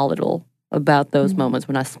volatile about those moments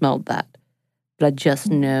when I smelled that. But I just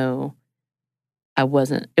know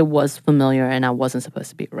it was familiar and I wasn't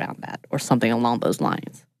supposed to be around that or something along those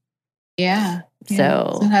lines. Yeah.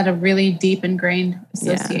 So it had a really deep ingrained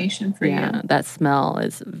association for you. Yeah, that smell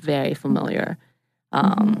is very familiar.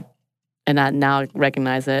 And I now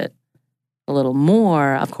recognize it a little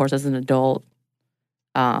more, of course, as an adult,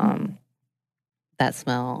 that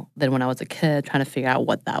smell than when I was a kid trying to figure out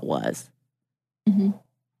what that was.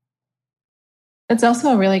 It's also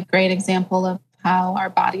a really great example of how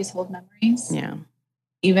our bodies hold memories. Yeah.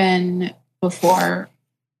 Even before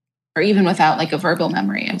or even without like a verbal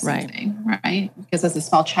memory of something, right? Because as a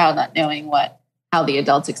small child, not knowing how the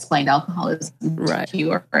adults explained alcoholism to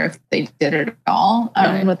you or if they did it at all,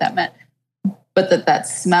 or what that meant. But that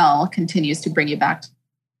smell continues to bring you back to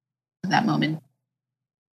that moment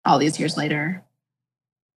all these years later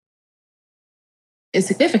is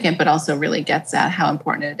significant, but also really gets at how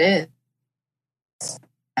important it is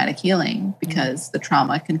traumatic healing because the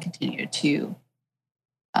trauma can continue to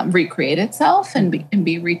recreate itself and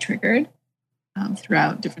be re-triggered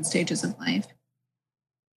throughout different stages of life.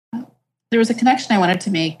 There was a connection I wanted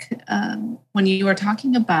to make when you were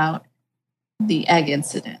talking about the egg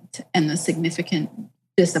incident and the significant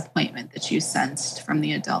disappointment that you sensed from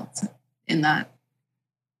the adults in that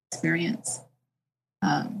experience.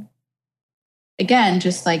 again,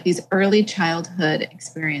 just like these early childhood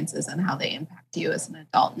experiences and how they impact you as an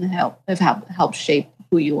adult and have helped shape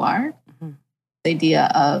who you are. Mm-hmm. The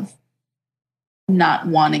idea of not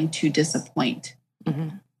wanting to disappoint. Mm-hmm.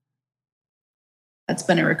 That's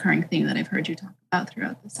been a recurring theme that I've heard you talk about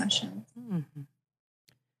throughout the session. Mm-hmm.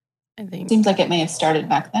 I think seems like it may have started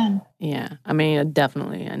back then. Yeah, I mean,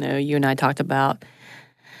 definitely. I know you and I talked about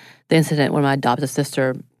the incident when my adopted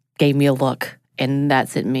sister gave me a look, and that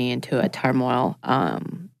sent me into a turmoil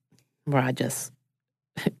where I just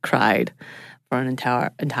cried for an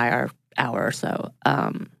entire hour or so.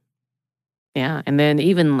 Yeah, and then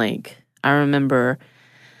even like I remember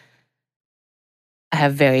I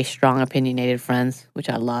have very strong opinionated friends, which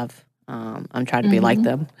I love. I'm trying to be like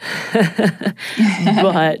them.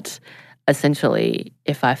 But essentially,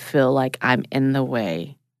 if I feel like I'm in the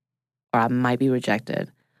way or I might be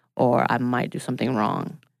rejected or I might do something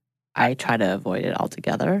wrong, I try to avoid it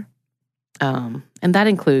altogether. And that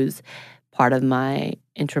includes part of my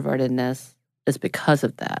introvertedness is because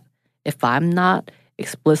of that. If I'm not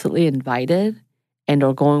explicitly invited and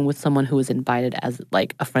or going with someone who is invited as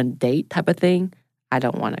like a friend date type of thing, I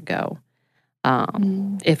don't want to go.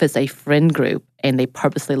 If it's a friend group and they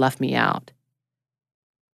purposely left me out,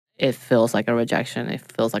 it feels like a rejection. It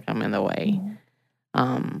feels like I'm in the way.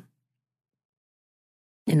 And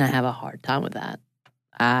I have a hard time with that.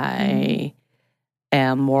 I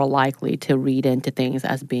am more likely to read into things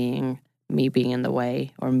as being me being in the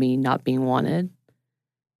way or me not being wanted,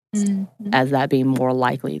 as that being more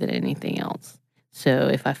likely than anything else. So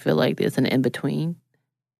if I feel like there's an in-between,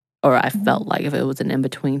 or I felt like if it was an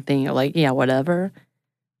in-between thing, or like, yeah, whatever,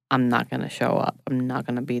 I'm not going to show up. I'm not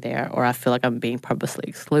going to be there. Or I feel like I'm being purposely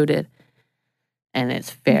excluded, and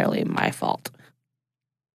it's fairly my fault.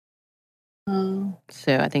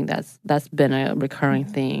 So I think that's been a recurring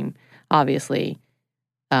theme. Obviously,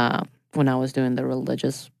 when I was doing the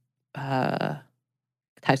religious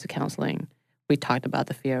types of counseling, we talked about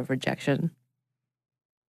the fear of rejection,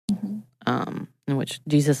 in which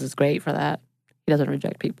Jesus is great for that. He doesn't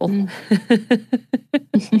reject people.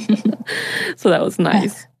 So that was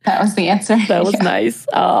nice. That was the answer. That was nice.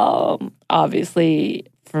 Obviously,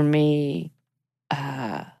 for me,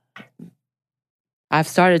 I've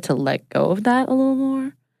started to let go of that a little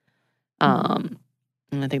more. And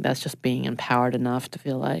I think that's just being empowered enough to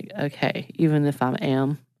feel like, okay, even if I'm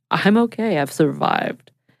okay. I've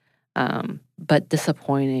survived. But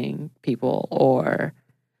disappointing people or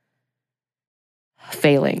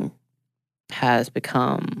failing has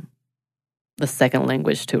become the second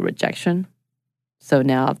language to rejection. So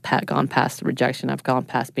now I've gone past rejection. I've gone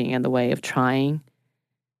past being in the way of trying.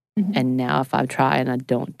 And now if I try and I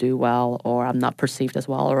don't do well, or I'm not perceived as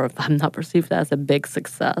well, or if I'm not perceived as a big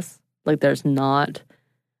success, like there's not,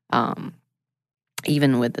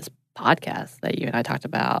 even with this podcast that you and I talked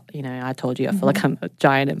about, I told you I feel like I'm a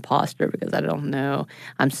giant imposter because I don't know.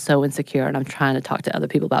 I'm so insecure and I'm trying to talk to other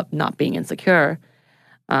people about not being insecure.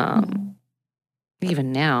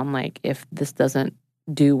 Even now, I'm like, if this doesn't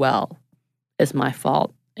do well, it's my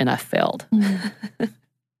fault and I failed.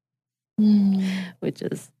 Which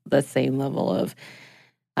is the same level of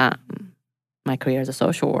my career as a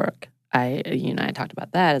social work. I talked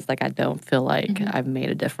about that. It's like I don't feel like I've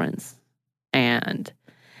made a difference. And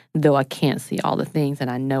though I can't see all the things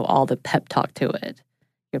and I know all the pep talk to it,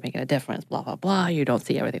 you're making a difference, blah, blah, blah. You don't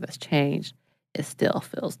see everything that's changed. It still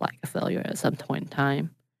feels like a failure at some point in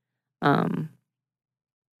time.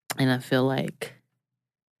 And I feel like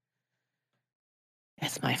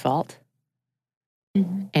it's my fault.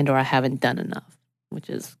 And or I haven't done enough, which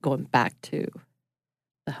is going back to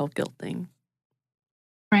the health guilt thing.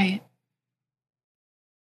 Right.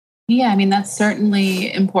 Yeah, I mean, that's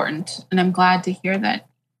certainly important. And I'm glad to hear that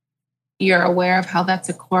you're aware of how that's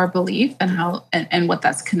a core belief and how and what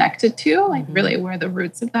that's connected to, like really where the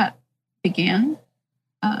roots of that began.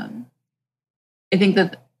 I think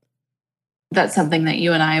that's something that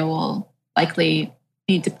you and I will likely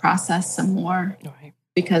need to process some more,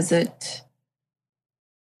 because it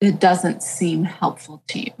doesn't seem helpful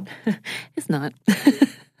to you. It's not.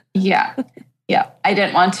 Yeah. I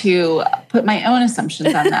didn't want to put my own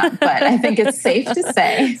assumptions on that, but I think it's safe to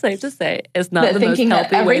say. It's not the most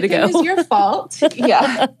healthy way to go. Everything is your fault.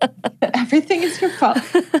 Yeah. Everything is your fault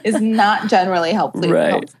is not generally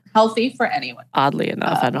healthy for anyone. Oddly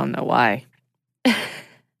enough, I don't know why.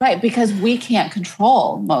 Right, because we can't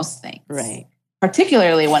control most things. Right.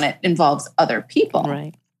 Particularly when it involves other people.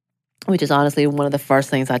 Right. Which is honestly one of the first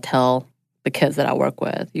things I tell the kids that I work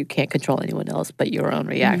with. You can't control anyone else but your own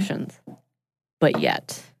reactions. But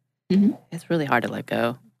yet, it's really hard to let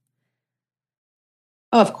go.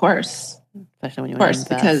 Oh, of course. especially when you Of course,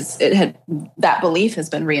 invest. because that belief has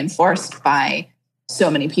been reinforced by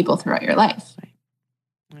so many people throughout your life.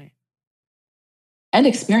 Right. And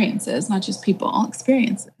experiences, not just people,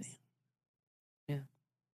 experiences.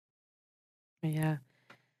 Yeah.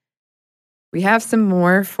 We have some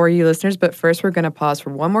more for you listeners, but first we're going to pause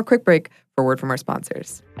for one more quick break for a word from our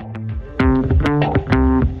sponsors.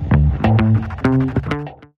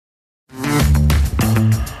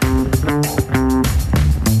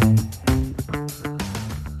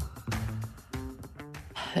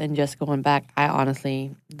 And just going back,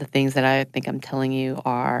 the things that I think I'm telling you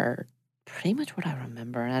are pretty much what I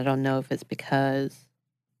remember. And I don't know if it's because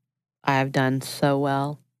I've done so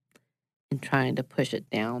well in trying to push it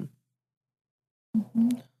down.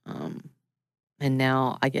 And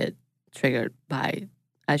now I get triggered by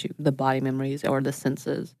the body memories or the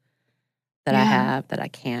senses that I have that I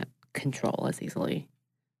can't control as easily.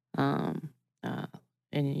 And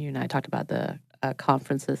you and I talked about the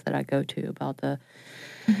conferences that I go to about the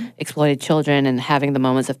exploited children and having the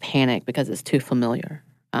moments of panic because it's too familiar.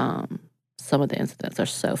 Some of the incidents are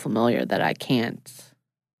so familiar that I can't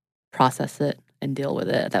process it and deal with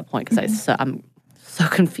it at that point because I'm so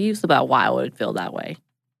confused about why I would feel that way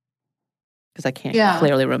because I can't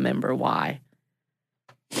clearly remember why.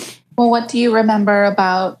 Well, what do you remember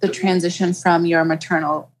about the transition from your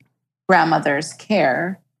maternal grandmother's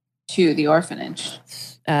care to the orphanage?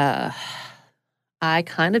 I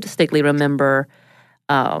kind of distinctly remember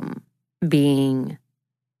being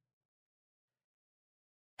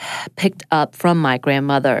picked up from my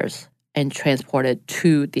grandmother's and transported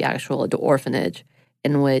to the actual orphanage,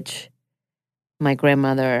 in which my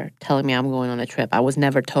grandmother telling me I'm going on a trip. I was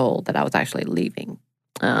never told that I was actually leaving.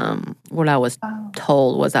 What I was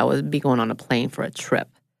told was I would be going on a plane for a trip.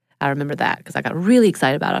 I remember that because I got really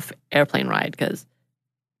excited about an airplane ride because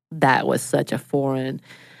that was such a foreign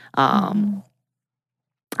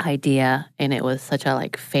idea, and it was such a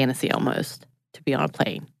fantasy almost to be on a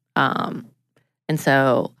plane. And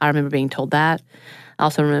so I remember being told that. I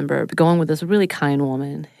also remember going with this really kind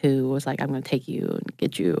woman who was like, I'm going to take you and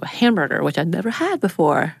get you a hamburger, which I'd never had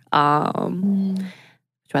before.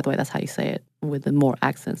 Which, by the way, that's how you say it with the more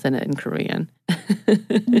accents in it in Korean.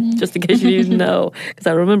 Just in case you didn't know, because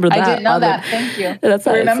I remember that. I didn't know that. Thank you. That's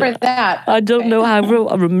I remember that. I don't know how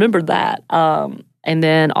I remember that. And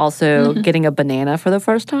then also getting a banana for the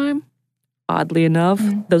first time, oddly enough.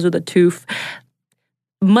 Those are the two.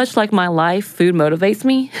 Much like my life, food motivates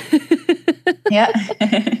me. Yeah.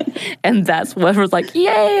 And that's what was like,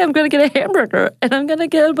 yay, I'm going to get a hamburger and I'm going to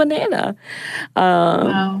get a banana.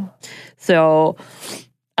 Wow. So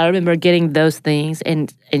I remember getting those things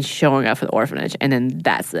and showing up for the orphanage, and then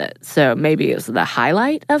that's it. So maybe it was the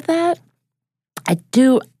highlight of that. I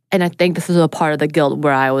do, and I think this is a part of the guilt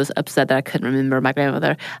where I was upset that I couldn't remember my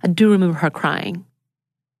grandmother. I do remember her crying.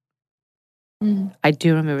 I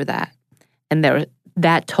do remember that. And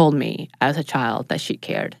that told me as a child that she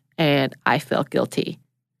cared, and I felt guilty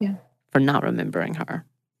for not remembering her.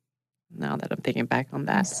 Now that I'm thinking back on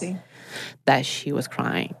that, that she was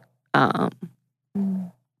crying.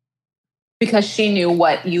 Because she knew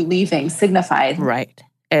what you leaving signified. Right.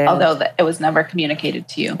 Although it was never communicated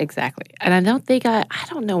to you. Exactly. And I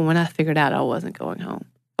don't know when I figured out I wasn't going home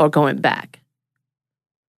or going back.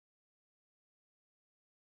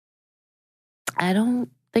 I don't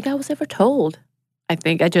think I was ever told. I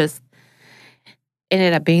think I just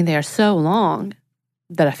ended up being there so long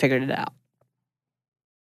that I figured it out.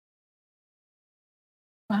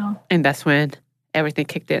 Wow. And that's when everything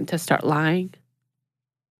kicked in to start lying.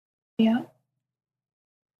 Yeah.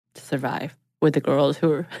 To survive with the girls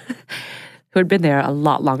who had been there a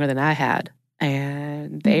lot longer than I had.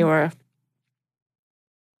 And they were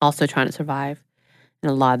also trying to survive. And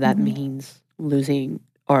a lot of that means losing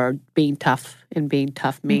or being tough. And being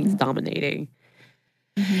tough means dominating.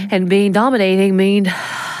 And being dominating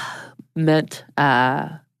meant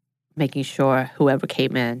making sure whoever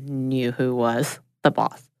came in knew who was the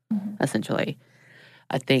boss, essentially.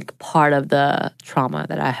 I think part of the trauma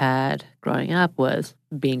that I had growing up was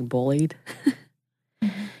being bullied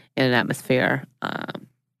in an atmosphere that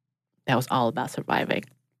was all about surviving,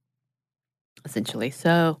 essentially.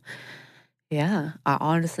 So, yeah, I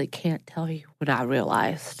honestly can't tell you when I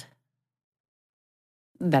realized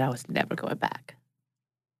that I was never going back.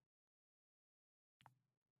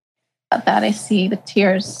 That I see the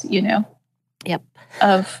tears, Yep.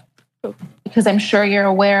 Because I'm sure you're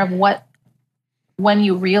aware of when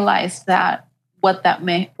you realized that, what that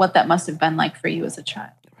must have been like for you as a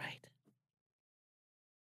child. Right.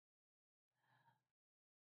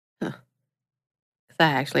 Because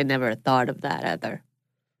I actually never thought of that either.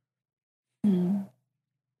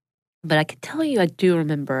 But I can tell you, I do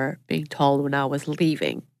remember being told when I was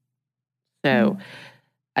leaving. So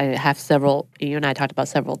I have several, you and I talked about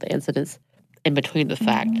several of the incidents in between the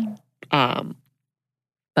fact.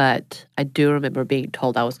 But I do remember being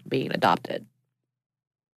told I was being adopted.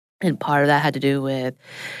 And part of that had to do with,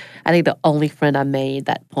 I think the only friend I made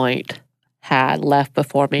that point had left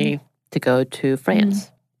before me to go to France,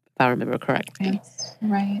 if I remember correctly. That's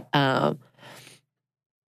right.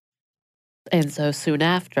 And so soon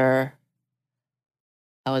after,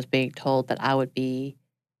 I was being told that I would be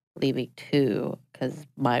leaving too, because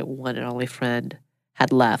my one and only friend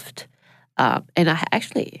had left. And I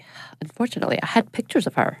actually, unfortunately, I had pictures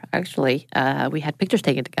of her. Actually, we had pictures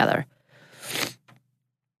taken together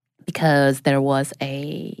because there was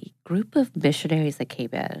a group of missionaries that came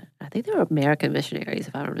in. I think they were American missionaries,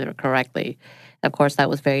 if I remember correctly. And of course, that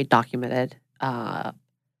was very documented,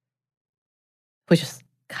 which is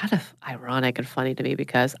kind of ironic and funny to me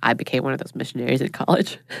because I became one of those missionaries in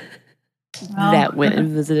college that went and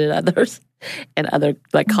visited others and other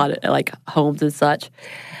like homes and such.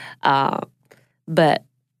 But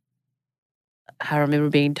I remember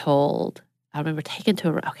being told, I remember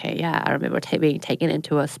being taken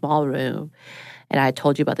into a small room, and I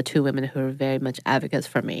told you about the two women who were very much advocates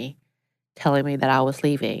for me, telling me that I was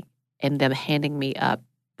leaving, and them handing me a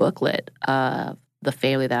booklet of the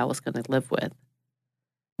family that I was going to live with,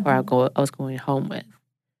 or I was going home with.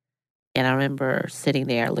 And I remember sitting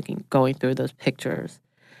there going through those pictures,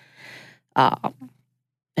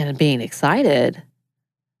 and being excited,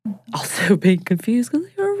 also being confused because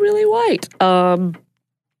they were really white.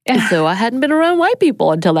 So I hadn't been around white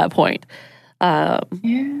people until that point,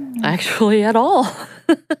 actually at all.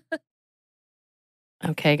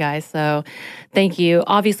 Okay, guys, so thank you.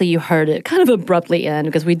 Obviously, you heard it kind of abruptly end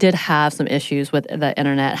because we did have some issues with the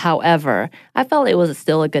internet. However, I felt it was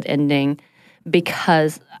still a good ending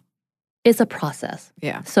because it's a process.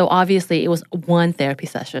 Yeah. So obviously, it was one therapy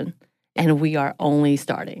session, and we are only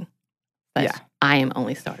starting. Yeah. I am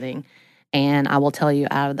only starting. And I will tell you,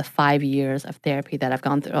 out of the 5 years of therapy that I've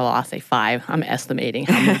gone through, I'll say 5. I'm estimating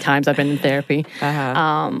how many times I've been in therapy.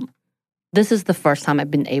 This is the first time I've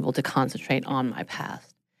been able to concentrate on my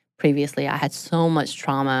past. Previously, I had so much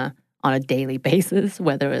trauma on a daily basis,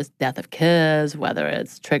 whether it's death of kids, whether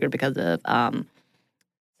it's triggered because of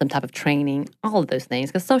some type of training, all of those things.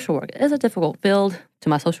 Because social work is a difficult field. To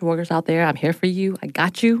my social workers out there, I'm here for you. I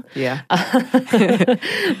got you. Yeah.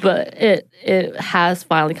 But it has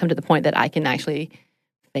finally come to the point that I can actually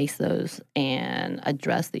face those and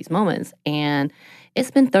address these moments. And it's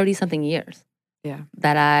been 30-something years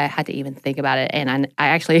that I had to even think about it. And I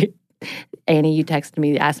actually, Annie, you texted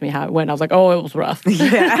me, asked me how it went. I was like, oh, it was rough.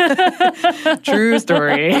 Yeah. True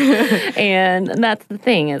story. And that's the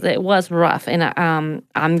thing, is it was rough. And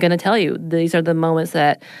I'm going to tell you, these are the moments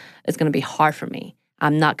that it's going to be hard for me.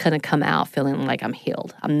 I'm not going to come out feeling like I'm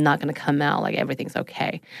healed. I'm not going to come out like everything's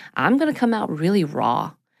okay. I'm going to come out really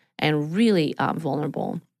raw and really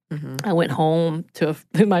vulnerable. Mm-hmm. I went home to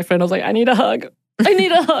my friend. I was like, I need a hug. I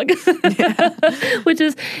need a hug. Which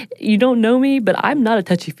is, you don't know me, but I'm not a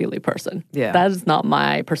touchy-feely person. Yeah. That is not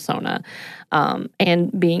my persona.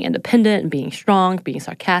 And being independent and being strong, being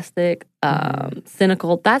sarcastic,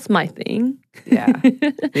 cynical, that's my thing. Yeah.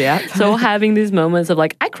 Yeah. So having these moments of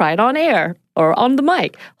like, I cried on air or on the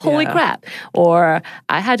mic, holy crap. Or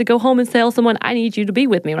I had to go home and tell someone, I need you to be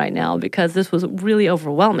with me right now because this was really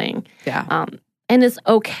overwhelming. Yeah. And it's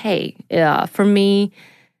okay. For me,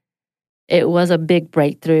 it was a big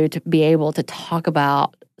breakthrough to be able to talk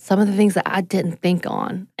about some of the things that I didn't think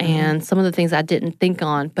on and some of the things I didn't think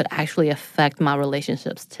on but actually affect my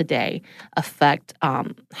relationships today, affect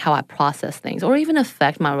how I process things, or even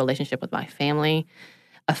affect my relationship with my family,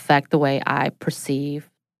 affect the way I perceive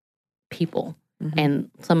people and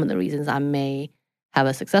some of the reasons I may have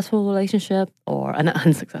a successful relationship or an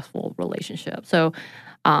unsuccessful relationship. So,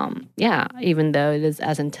 even though it is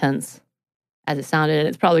as intense as it sounded, and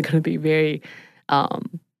it's probably going to be very,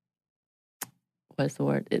 what's the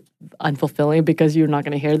word? It's unfulfilling because you're not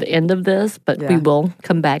going to hear the end of this, but we will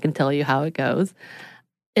come back and tell you how it goes.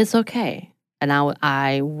 It's okay. And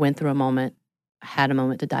I went through a moment, had a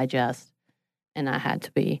moment to digest, and I had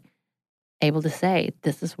to be able to say,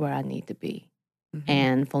 this is where I need to be.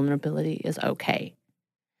 And vulnerability is okay.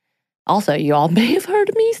 Also, you all may have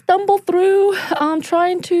heard me stumble through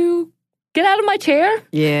trying to get out of my chair.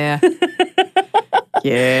 Yeah.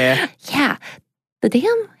 Yeah. Yeah. The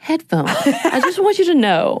damn headphones, I just want you to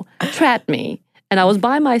know, trapped me. And I was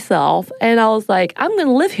by myself, and I was like, I'm going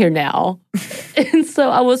to live here now. And so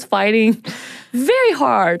I was fighting very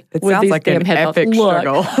hard. It with sounds these like damn an headphones. epic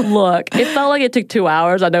struggle. Look, it felt like it took 2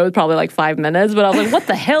 hours. I know it was probably like 5 minutes, but I was like, what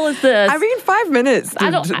the hell is this? I mean, 5 minutes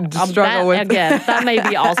to struggle with. Again, that may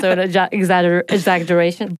be also an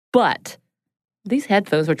exaggeration, but these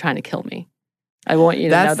headphones were trying to kill me. I want you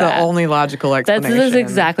to know that. That's the only logical explanation. This is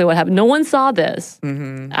exactly what happened. No one saw this.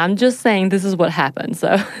 Mm-hmm. I'm just saying this is what happened.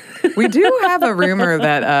 So we do have a rumor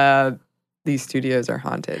that these studios are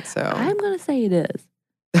haunted. So I'm going to say it is.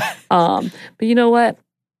 But you know what?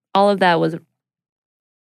 All of that was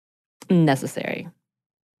necessary.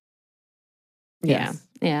 yes.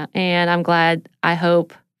 Yeah. And I'm glad, I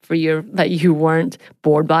hope for you that you weren't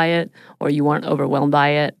bored by it or you weren't overwhelmed by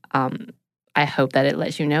it. I hope that it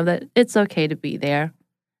lets you know that it's okay to be there.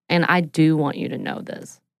 And I do want you to know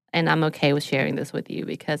this. And I'm okay with sharing this with you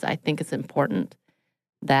because I think it's important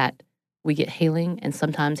that we get healing. And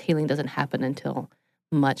sometimes healing doesn't happen until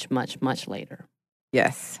much, much, much later.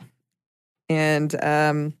 Yes. And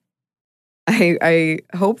I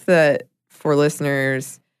hope that for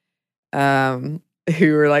listeners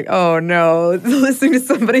who are like, oh no, listening to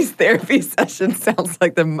somebody's therapy session sounds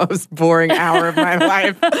like the most boring hour of my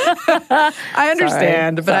life. I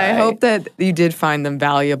understand, but I hope that you did find them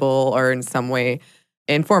valuable or in some way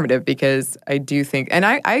informative because I do think, and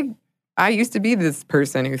I used to be this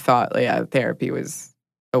person who thought, therapy was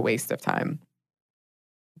a waste of time.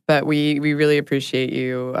 But we really appreciate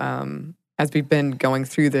you as we've been going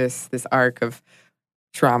through this arc of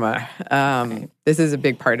trauma. This is a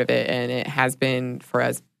big part of it, and it has been for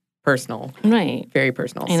us personal. Right. Very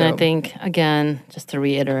personal. And I think, again, just to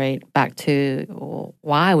reiterate back to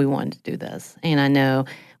why we wanted to do this. And I know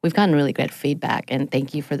we've gotten really great feedback, and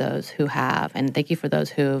thank you for those who have, and thank you for those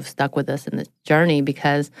who have stuck with us in this journey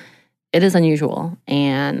because it is unusual.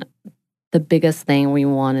 And the biggest thing we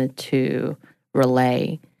wanted to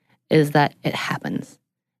relay is that it happens,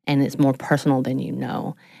 and it's more personal than you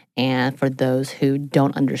know. And for those who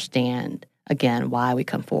don't understand, again, why we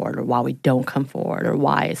come forward or why we don't come forward or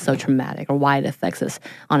why it's so traumatic or why it affects us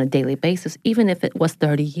on a daily basis, even if it was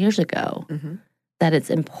 30 years ago, that it's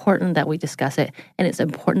important that we discuss it and it's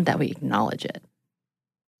important that we acknowledge it.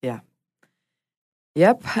 Yeah.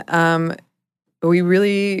 Yep. We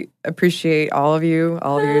really appreciate all of you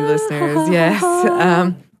listeners.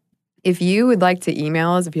 Yes. If you would like to email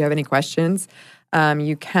us, if you have any questions,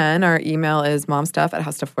 you can. Our email is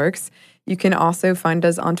momstuff@howstuffworks. You can also find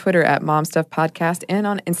us on Twitter at momstuffpodcast and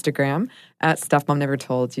on Instagram at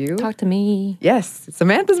stuffmomnevertoldyou. Talk to me. Yes.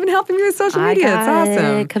 Samantha's been helping me with social media. It's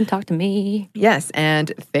awesome. Come talk to me. Yes.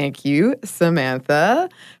 And thank you, Samantha,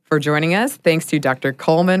 for joining us. Thanks to Dr.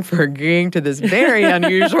 Coleman for agreeing to this very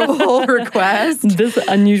unusual request. This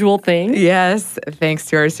unusual thing. Yes. Thanks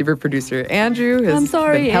to our super producer, Andrew, who's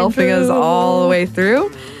been helping Andrew. us all the way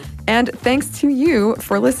through. And thanks to you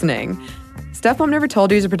for listening. Stuff Mom Never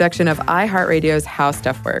Told You is a production of iHeartRadio's How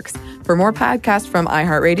Stuff Works. For more podcasts from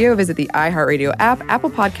iHeartRadio, visit the iHeartRadio app,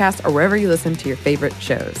 Apple Podcasts, or wherever you listen to your favorite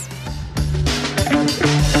shows.